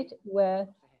site where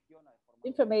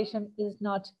information is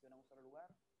not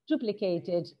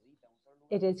duplicated.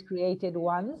 It is created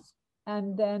once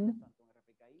and then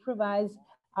provides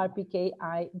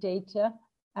RPKI data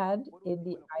and in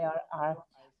the IRR.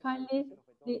 Finally,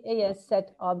 the AS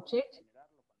set object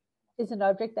is an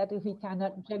object that if we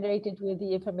cannot generate it with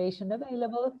the information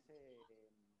available,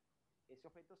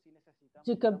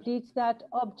 to complete that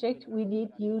object, we need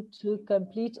you to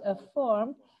complete a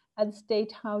form and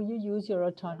state how you use your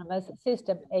autonomous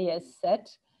system. AS set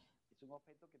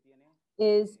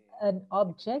is an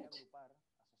object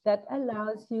that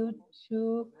allows you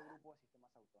to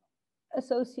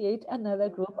associate another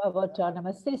group of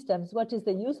autonomous systems. What is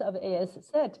the use of AS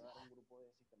set?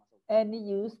 Any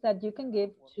use that you can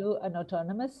give to an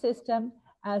autonomous system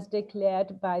as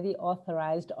declared by the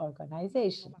authorized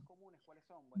organization.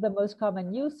 The most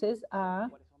common uses are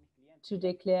to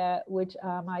declare which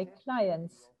are my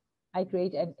clients. I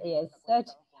create an AS set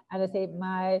and I say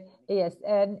my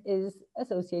ASN is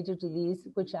associated to these,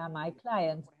 which are my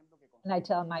clients. And I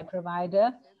tell my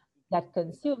provider that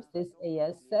consumes this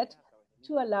AS set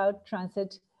to allow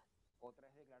transit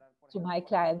to my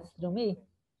clients through me.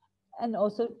 And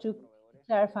also to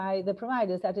clarify the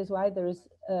providers. That is why there is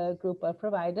a group of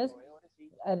providers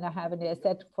and I have an AS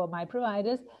set for my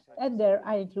providers. And there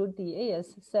I include the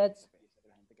AS sets,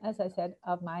 as I said,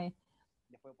 of my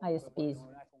ISPs.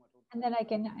 And then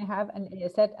I have an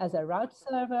AS set as a route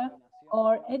server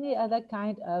or any other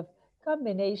kind of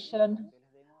combination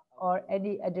or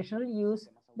any additional use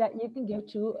that you can give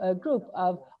to a group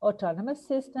of autonomous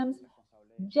systems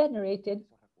generated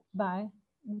by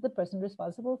the person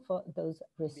responsible for those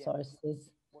resources.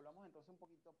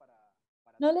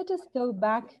 Now let us go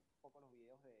back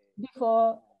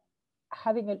before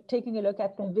taking a look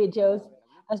at the videos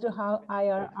as to how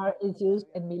IRR is used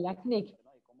in MiLACNIC.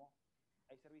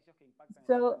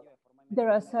 So there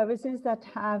are services that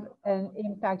have an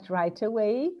impact right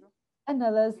away and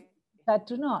others that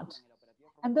do not.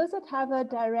 And those that have a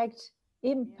direct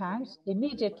impact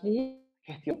immediately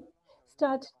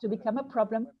start to become a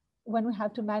problem when we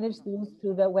have to manage these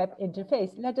through the web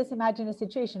interface. Let us imagine a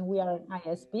situation. We are an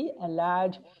ISP, a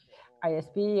large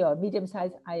ISP or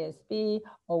medium-sized ISP,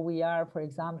 or we are, for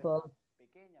example,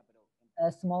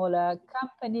 a smaller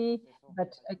company,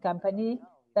 but a company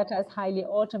that has highly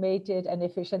automated and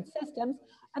efficient systems.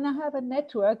 And I have a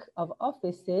network of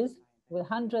offices with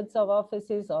hundreds of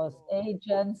offices or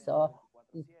agents or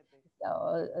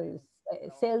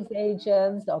sales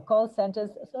agents or call centers.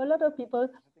 So a lot of people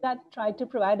that try to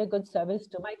provide a good service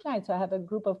to my clients. So I have a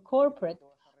group of corporate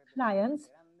clients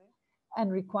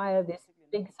and require this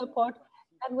big support.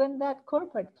 And when that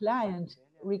corporate client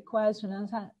requires to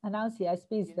announce the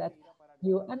ISPs that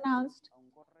you announced,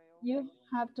 you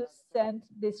have to send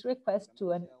this request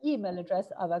to an email address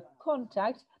of a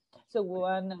contact. So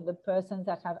one of the persons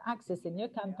that have access in your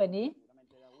company,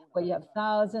 where you have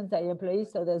thousands of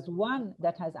employees, so there's one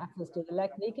that has access to the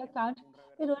LACNIC account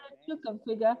in order to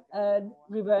configure a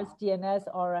reverse DNS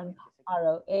or an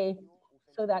ROA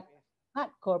so that that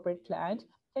corporate client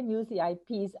can use the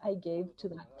IPs I gave to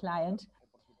that client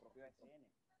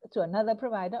to another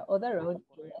provider or their own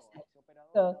ASN.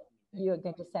 So you're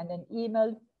going to send an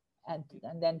email and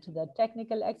then to the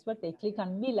technical expert, they click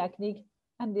on MiLACNIC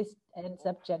and this ends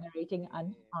up generating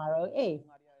an ROA.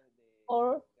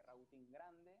 Or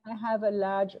I have a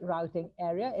large routing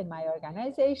area in my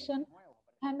organization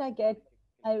and I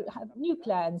have new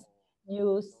clients,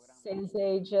 new sales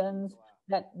agents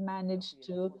that manage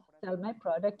to sell my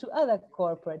product to other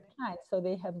corporate clients. So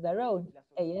they have their own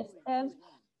ASMs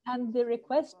and the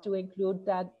request to include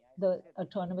that the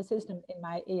autonomous system in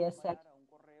my ASM,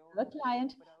 the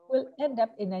client will end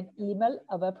up in an email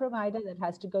of a provider that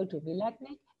has to go to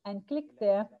MiLACNIC and click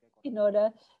there in order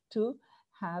to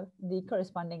have the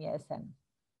corresponding ASN.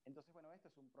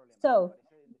 So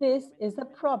this is a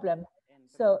problem.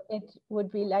 So it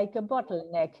would be like a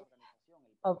bottleneck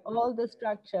of all the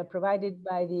structure provided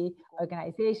by the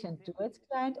organization to its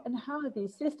client, and how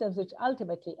these systems, which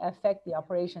ultimately affect the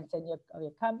operations in your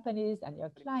companies and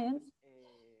your clients,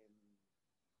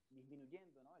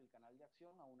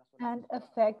 and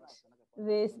affect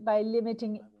this by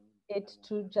limiting it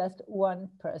to just one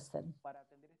person.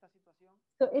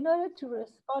 So in order to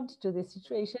respond to this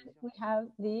situation, we have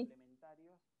the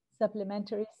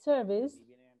supplementary service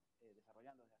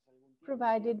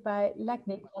provided by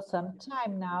LACNIC for some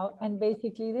time now. And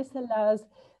basically this allows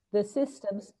the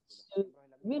systems to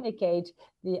communicate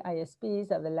the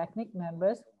ISPs of the LACNIC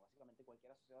members,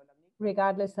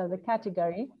 regardless of the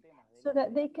category, so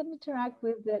that they can interact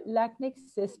with the LACNIC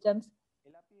systems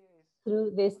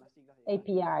through this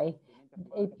API.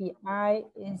 The API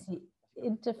is the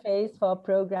interface for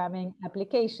programming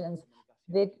applications.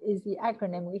 That is the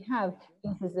acronym we have.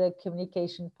 This is a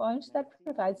communication point that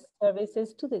provides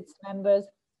services to its members.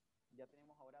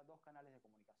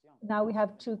 Now we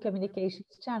have two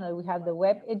communications channels. We have the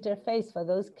web interface for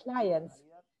those clients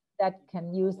that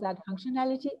can use that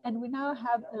functionality. And we now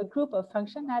have a group of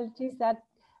functionalities that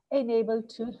enable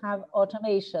to have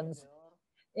automations.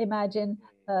 Imagine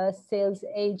a sales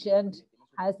agent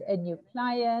has a new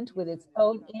client with its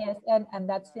own ASN, and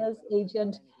that sales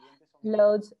agent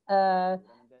loads a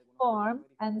form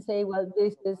and say, well,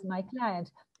 this is my client.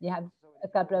 You have a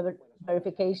couple of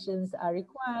verifications are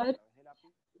required.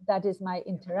 That is my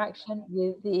interaction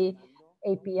with the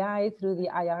API through the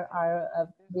IRR of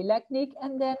MiLACNIC,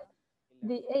 and then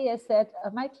the ASN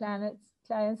of my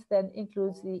clients then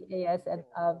includes the ASN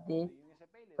of the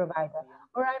provider.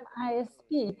 Or I'm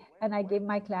ISP and I give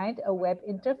my client a web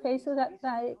interface so that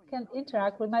I can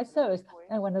interact with my service.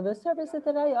 And one of the services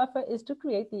that I offer is to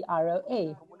create the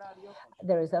ROA.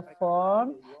 There is a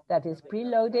form that is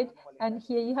preloaded, and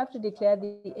here you have to declare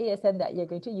the ASN that you're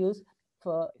going to use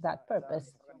for that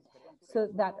purpose. So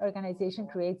that organization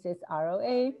creates its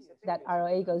ROA. That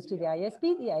ROA goes to the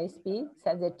ISP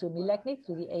sends it to MiLACNIC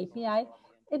through the API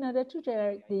in order to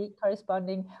generate the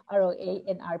corresponding ROA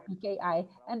and RPKI,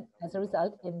 and as a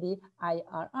result in the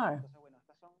IRR.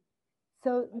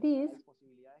 So these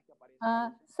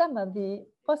are some of the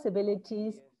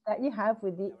possibilities that you have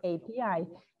with the API.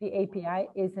 The API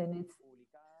is in its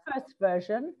first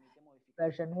version,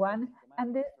 version 1,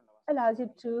 and this allows you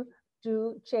to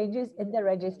do changes in the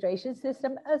registration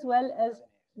system as well as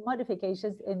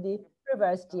modifications in the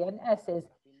reverse DNSs.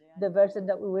 The version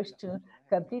that we wish to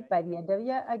complete by the end of the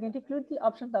year are going to include the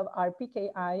options of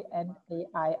RPKI and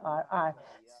AIRR.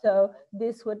 So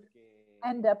this would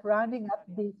end up rounding up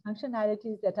the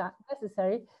functionalities that are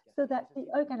necessary so that the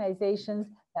organizations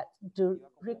that do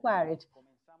require it.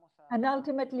 And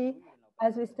ultimately,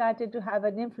 as we started to have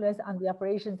an influence on the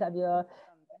operations of your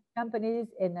companies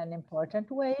in an important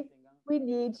way, we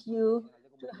need you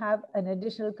to have an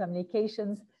additional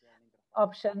communications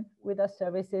option with our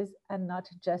services and not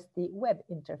just the web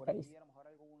interface.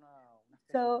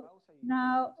 So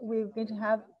now we're going to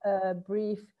have a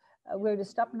brief, we're going to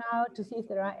stop now to see if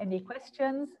there are any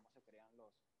questions.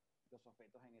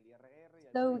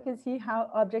 So we can see how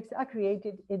objects are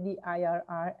created in the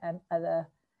IRR and other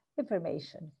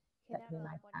information that we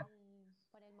might have.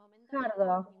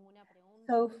 Carlo,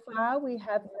 so far we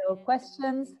have no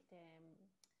questions.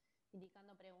 You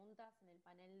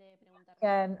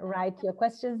can write your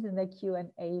questions in the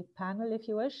Q&A panel if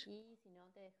you wish.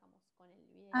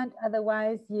 And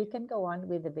otherwise, you can go on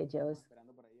with the videos.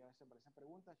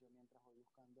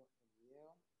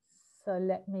 So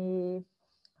let me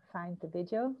find the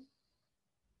video.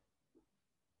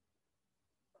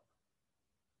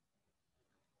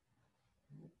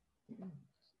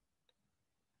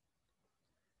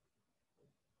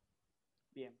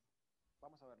 Bien,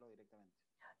 vamos a verlo directamente.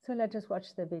 So let us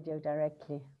watch the video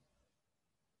directly.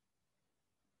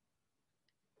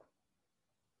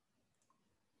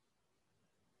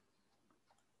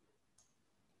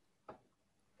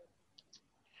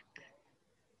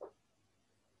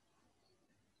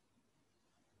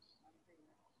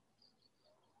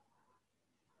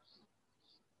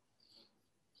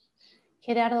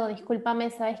 Gerardo,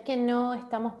 discúlpame, ¿sabes que no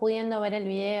estamos pudiendo ver el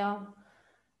video?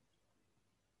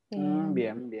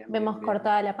 Bien. Vemos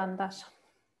cortada la pantalla.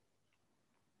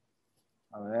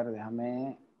 A ver,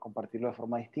 déjame compartirlo de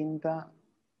forma distinta.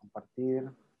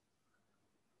 Compartir.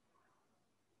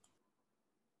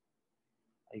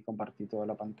 Ahí compartí toda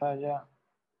la pantalla.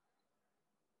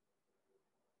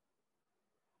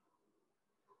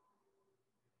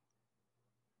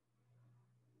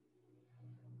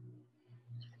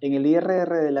 En el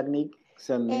IRR de LACNIC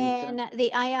In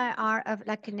the IRR of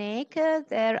LACNIC,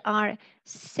 there are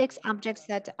 6 objects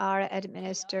that are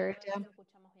administered.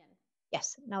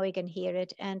 Yes, now we can hear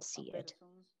it and see it.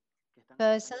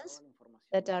 Persons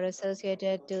that are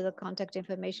associated to the contact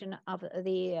information of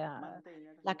the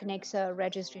LACNIC's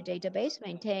registry database,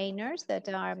 maintainers that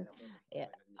are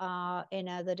in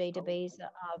the database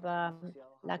of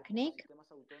LACNIC.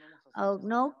 Oh,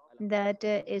 no, that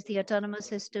is the autonomous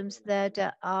systems that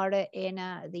are in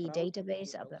the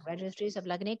database of the registries of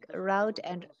LACNIC, route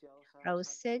and route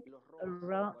 6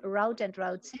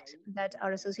 that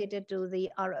are associated to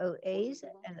the ROAs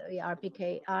and the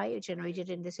RPKI generated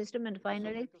in the system. And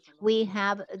finally, we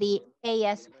have the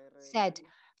AS set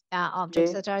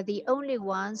objects that are the only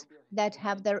ones that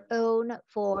have their own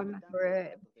form for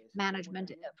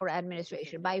management, for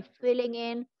administration. By filling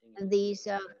in these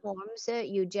forms,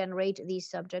 you generate these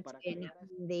subjects in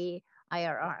the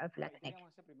IRR of LACNIC.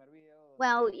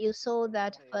 Well, you saw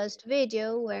that first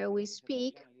video where we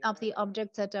speak of the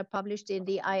objects that are published in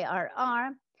the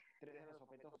IRR.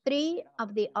 3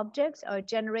 of the objects are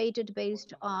generated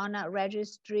based on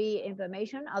registry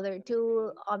information. Other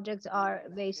 2 objects are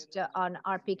based on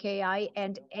RPKI,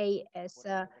 and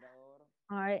ASR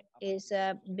is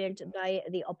built by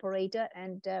the operator,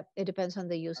 and it depends on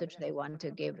the usage they want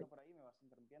to give it.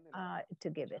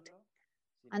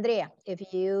 Andrea, if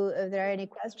there are any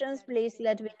questions, please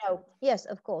let me know. Yes,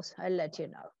 of course, I'll let you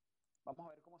know.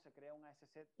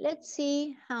 Let's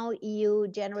see how you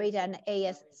generate an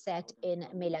AS set in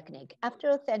MiLACNIC.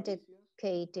 After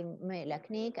authenticating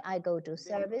MiLACNIC, I go to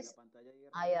Service,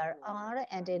 IRR,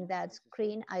 and in that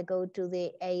screen, I go to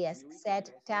the AS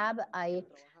set tab. I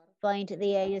find the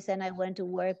ASN I want to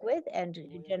work with and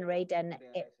generate an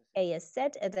AS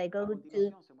set, and I go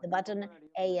to the button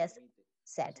AS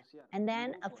set. And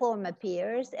then a form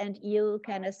appears, and you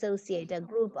can associate a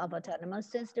group of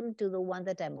autonomous system to the one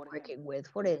that I'm working with.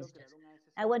 For instance,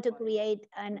 I want to create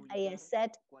an AS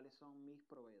set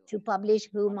to publish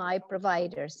who my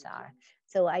providers are.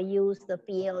 So I use the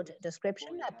field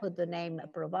description, I put the name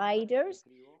providers,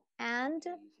 and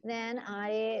then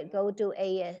I go to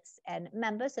ASN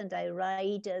members and I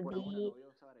write the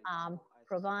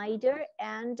provider,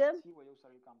 and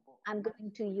I'm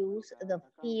going to use the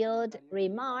field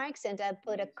remarks, and I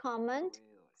put a comment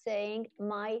saying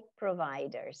my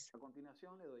providers.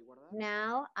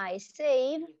 Now I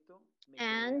save,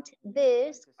 and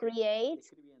this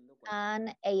creates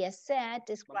an AS set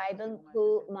describing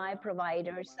who my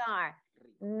providers are.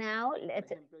 Now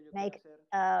let's make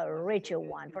a richer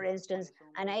one. For instance,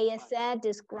 an AS set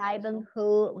describing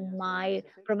who my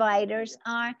providers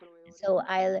are. So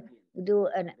I'll do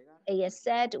an AS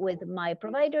set with my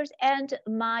providers and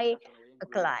my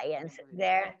clients.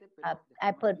 There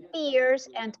I put peers,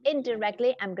 and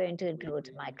indirectly I'm going to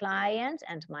include my clients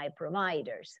and my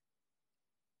providers.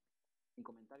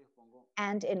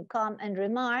 And in comment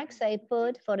remarks, I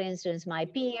put, for instance, my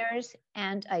peers,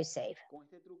 and I save.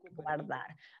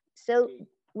 Guardar. So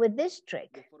with this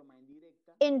trick,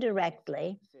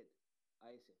 indirectly,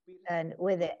 and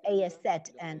with the AS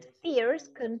set and peers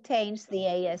contains the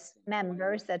AS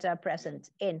members that are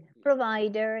present in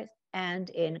providers and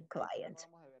in clients.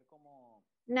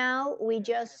 Now we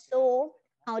just saw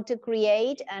how to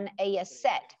create an AS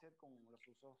set,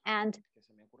 and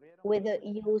with the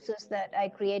users that I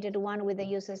created one with the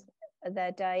users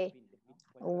that I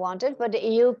wanted, but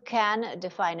you can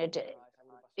define it.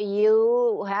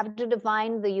 You have to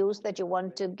define the use that you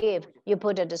want to give. You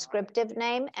put a descriptive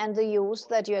name and the use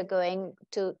that you're going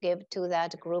to give to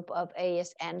that group of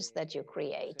ASNs that you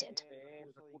created.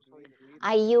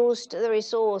 I used the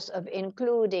resource of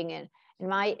including in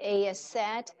my AS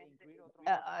set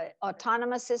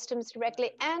autonomous systems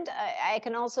directly, and I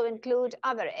can also include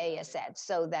other AS sets,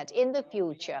 so that in the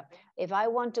future, if I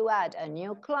want to add a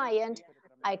new client,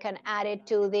 I can add it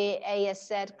to the AS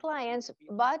set clients,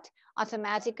 but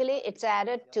automatically it's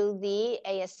added to the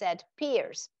AS set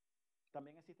peers.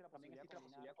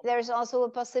 There's also a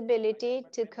possibility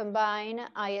to combine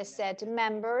AS set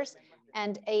members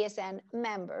and ASN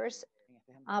members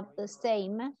of the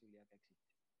same.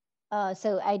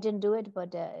 So I didn't do it,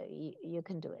 but you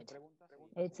can do it.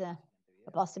 It's a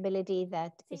possibility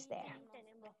that is there.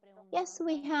 Yes,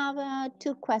 we have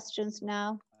 2 questions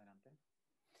now.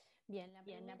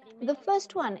 The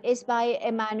first one is by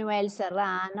Emmanuel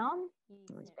Serrano,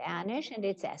 in Spanish, and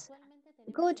it says,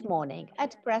 good morning.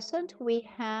 At present, we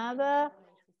have a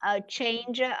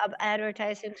change of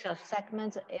advertising of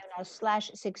segments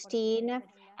 /16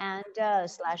 and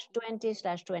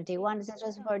 /20/21,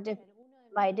 etc. for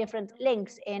by different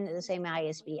links in the same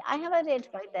ISP. I have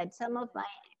identified that some of my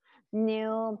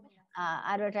new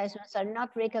advertisements are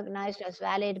not recognized as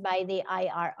valid by the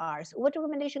IRRs. What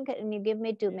recommendation can you give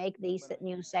me to make these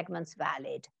new segments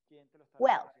valid?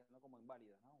 Well,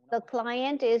 the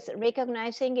client is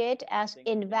recognizing it as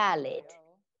invalid.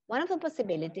 One of the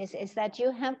possibilities is that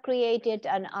you have created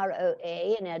an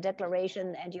ROA in a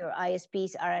declaration and your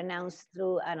ISPs are announced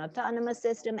through an autonomous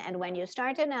system. And when you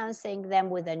start announcing them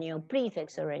with a new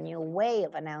prefix or a new way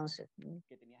of announcing,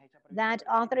 that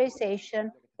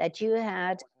authorization that you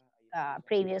had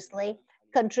previously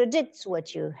contradicts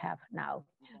what you have now.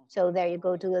 So there you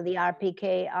go to the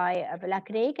RPKI of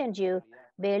MiLACNIC and you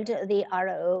build the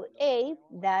ROA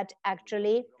that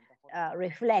actually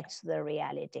reflects the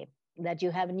reality, that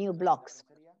you have new blocks.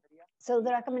 So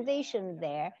the recommendation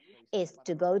there is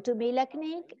to go to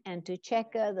MiLACNIC and to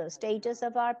check the status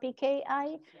of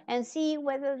RPKI and see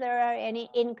whether there are any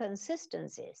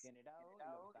inconsistencies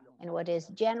in what is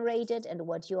generated and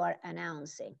what you are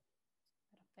announcing.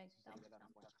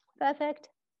 Perfect.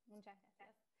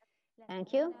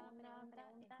 Thank you.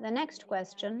 The next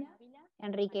question,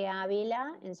 Enrique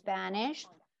Avila in Spanish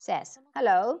says,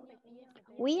 hello.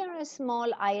 We are a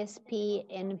small ISP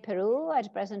in Peru.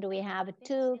 At present, we have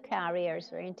 2 carriers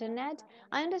for internet.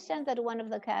 I understand that one of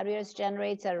the carriers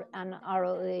generates an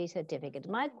ROA certificate.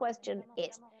 My question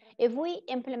is, if we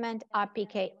implement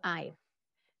RPKI,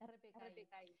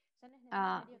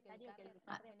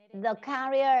 the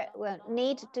carrier will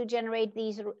need to generate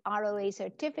these ROA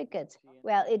certificates.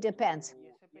 Well, it depends.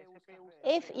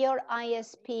 If your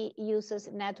ISP uses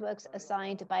networks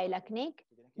assigned by LACNIC,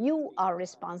 you are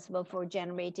responsible for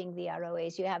generating the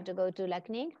ROAs. You have to go to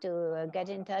LACNIC to get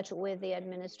in touch with the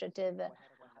administrative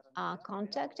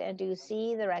contact, and you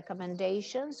see the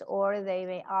recommendations, or they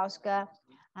may ask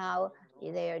how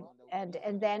they are,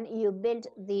 and then you build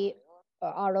the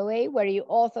ROA where you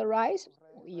authorize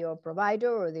your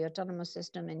provider or the autonomous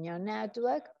system in your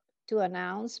network to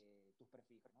announce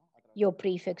your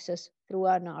prefixes through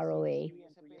an ROA.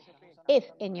 If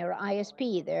in your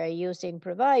ISP they're using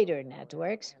provider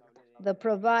networks, the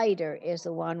provider is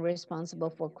the one responsible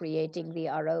for creating the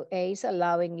ROAs,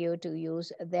 allowing you to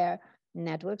use their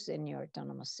networks in your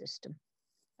autonomous system.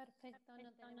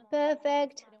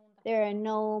 Perfect. There are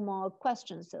no more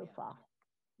questions so far.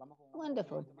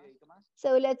 Wonderful.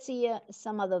 So let's see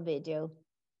some other video.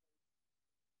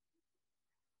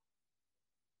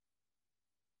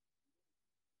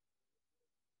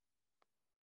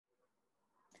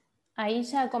 Ahí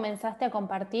ya comenzaste a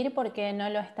compartir porque no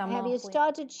lo estamos. Have you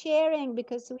started sharing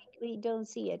because we don't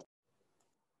see it?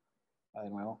 De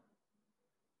nuevo.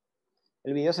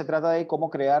 El video se trata de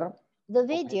cómo crear. The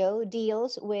video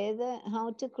deals with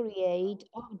how to create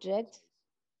objects,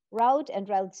 route and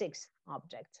route 6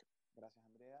 objects.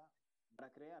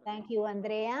 Thank you,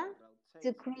 Andrea.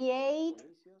 To create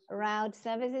route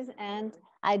services, and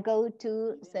I go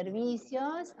to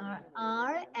servicios,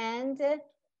 R, and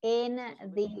in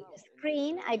the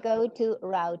screen, I go to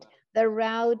route. The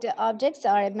route objects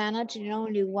are managed in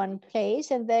only one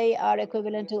place, and they are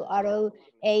equivalent to ROA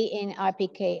in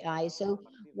RPKI. So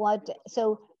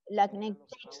LACNIC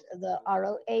takes the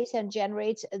ROAs and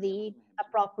generates the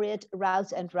appropriate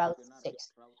routes and route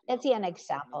 6. Let's see an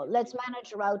example. Let's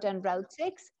manage route and route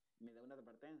 6.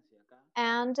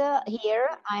 And here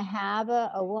I have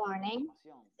a warning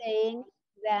saying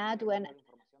that when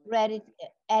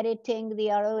editing the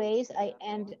ROAs, I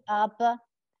end up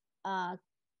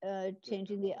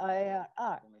changing the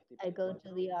IRR. I go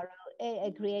to the ROA,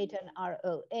 I create an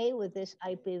ROA with this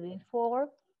IPv4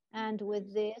 and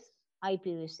with this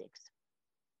IPv6.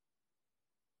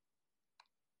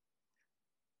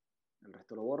 El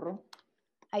resto lo borro.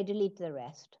 I delete the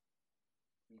rest.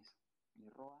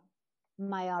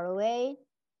 My ROA,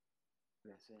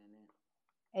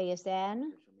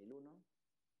 ASN,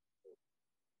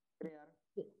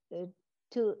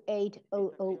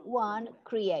 28001,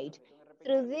 create.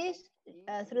 Through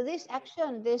this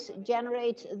action, this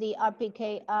generates the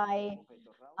RPKI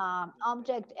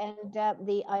object and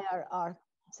the IRR.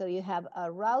 So you have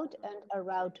a route and a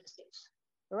route 6.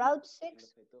 Route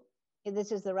 6,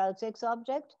 this is the route 6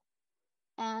 object,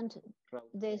 and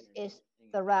this is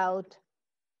the route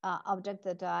object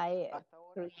that I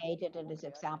created in this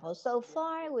example. So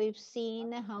far, we've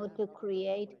seen how to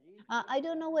create. I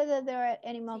don't know whether there are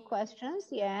any more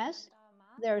questions. Yes,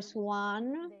 there's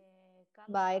one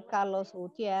by Carlos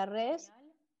Gutierrez,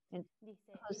 who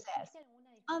says,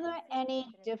 are there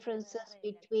any differences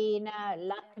between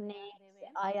LACNIC's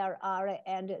IRR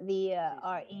and the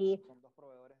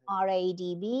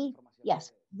RADB?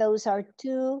 Yes, those are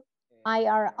 2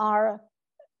 IRR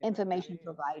information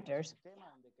providers.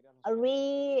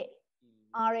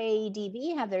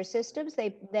 RADB have their systems.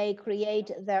 They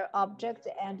create their objects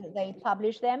and they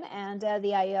publish them. And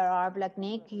the IRR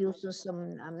MiLACNIC uses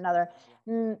another.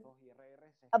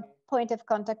 A point of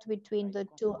contact between the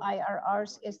two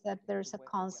IRRs is that there's a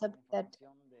concept that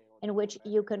in which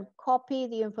you can copy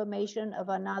the information of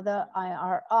another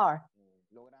IRR.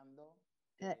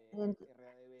 And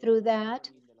through that,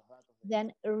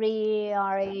 then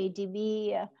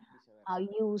RADB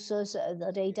uses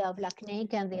the data of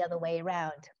MiLACNIC and the other way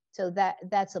around. So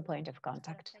that's a point of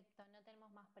contact.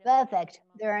 Perfect.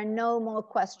 There are no more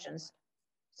questions.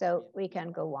 So we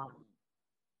can go on.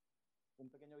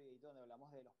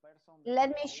 Let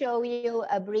me show you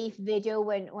a brief video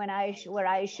where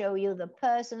I show you the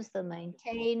persons, the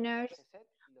maintainers.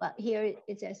 But here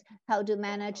it says how to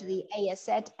manage the AS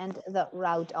set and the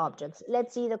route objects.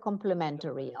 Let's see the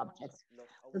complementary objects.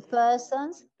 The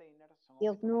persons,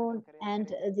 and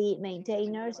the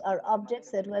maintainers are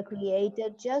objects that were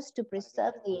created just to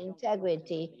preserve the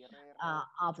integrity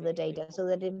of the data so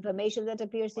that information that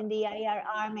appears in the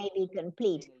IRR may be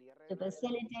complete. To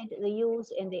facilitate the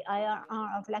use in the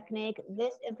IRR of MiLACNIC,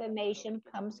 this information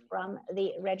comes from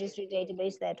the registry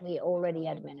database that we already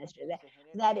administered.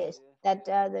 That is, that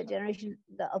the generation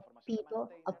of people,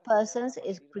 of persons,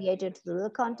 is created through the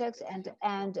context,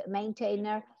 and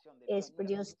maintainer is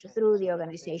produced through the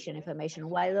organization information,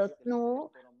 while the TNU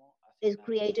is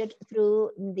created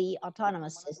through the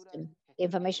autonomous system, the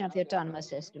information of the autonomous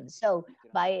system. So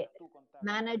by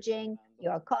managing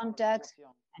your contacts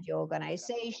and your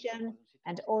organization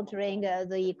and altering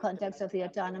the context of the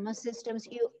autonomous systems,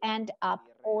 you end up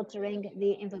altering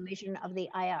the information of the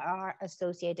IRR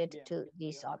associated to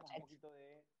these objects.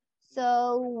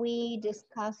 So we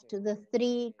discussed the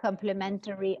three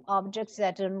complementary objects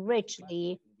that enrich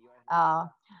the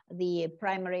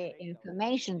primary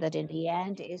information that in the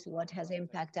end is what has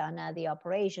impact on the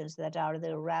operations that are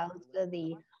the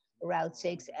route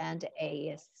 6 and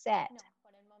AS set.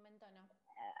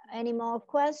 Any more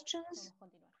questions?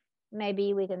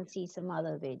 Maybe we can see some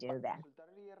other video then.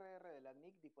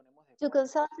 To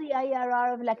consult the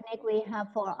IRR of MiLACNIC, we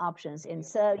have four options.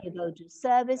 Insert, you go to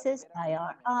Services,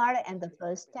 IRR, and the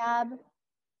first tab,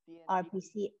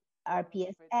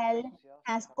 RPSL,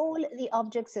 has all the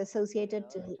objects associated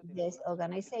to this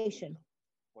organization.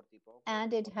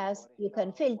 And it has, you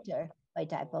can filter by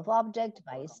type of object,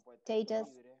 by status,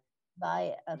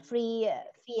 by a free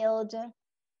field,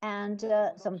 and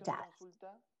some tasks.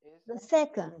 The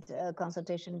second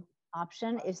consultation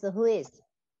option is the WHOIS.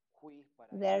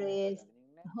 There is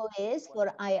WHOIS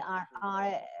for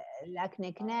IRR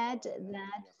MiLACNIC.net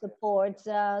that supports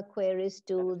queries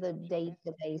to the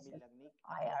database of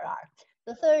IRR.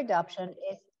 The third option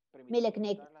is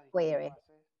MiLACNIC query.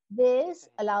 This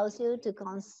allows you to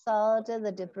consult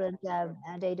the different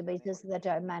databases that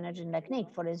are managed in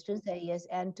MiLACNIC. For instance,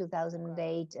 ASN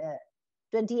 2008,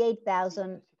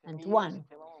 28001.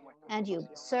 And you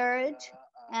search,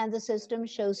 and the system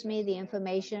shows me the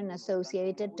information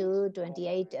associated to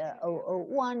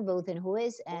 28001, both in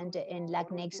WHOIS and in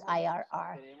MiLACNIC's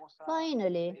IRR.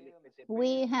 Finally,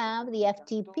 we have the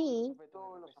FTP,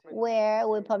 where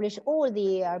we publish all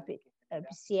the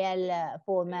RPCL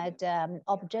format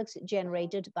objects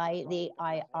generated by the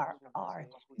IRR.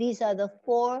 These are the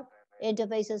four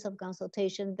interfaces of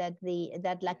consultation that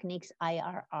MiLACNIC's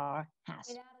IRR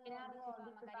has.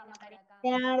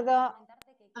 Leonardo,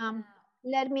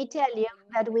 let me tell you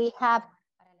that we have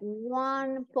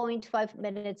 1.5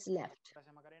 minutes left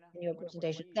in your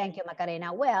presentation. Thank you,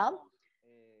 Macarena. Well,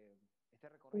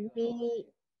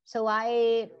 so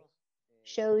I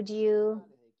showed you,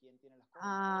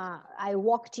 I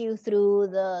walked you through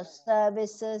the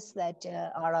services that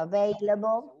are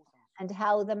available and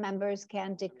how the members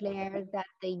can declare that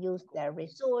they use their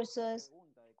resources,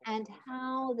 and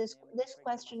how this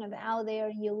question of how they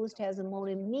are used has a more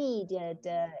immediate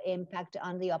impact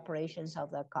on the operations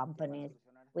of the companies.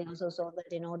 We also saw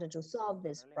that in order to solve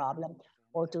this problem,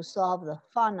 or to solve the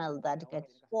funnel that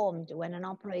gets formed when an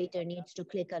operator needs to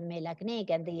click on MiLACNIC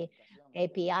and the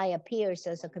API appears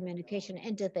as a communication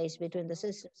interface between the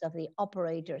systems of the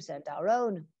operators and our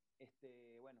own.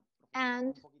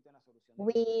 And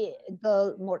we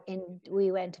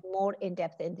went more in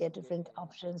depth in the different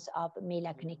options of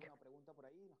MiLACNIC.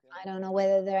 I don't know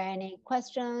whether there are any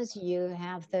questions. You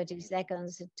have 30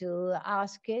 seconds to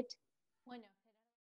ask it.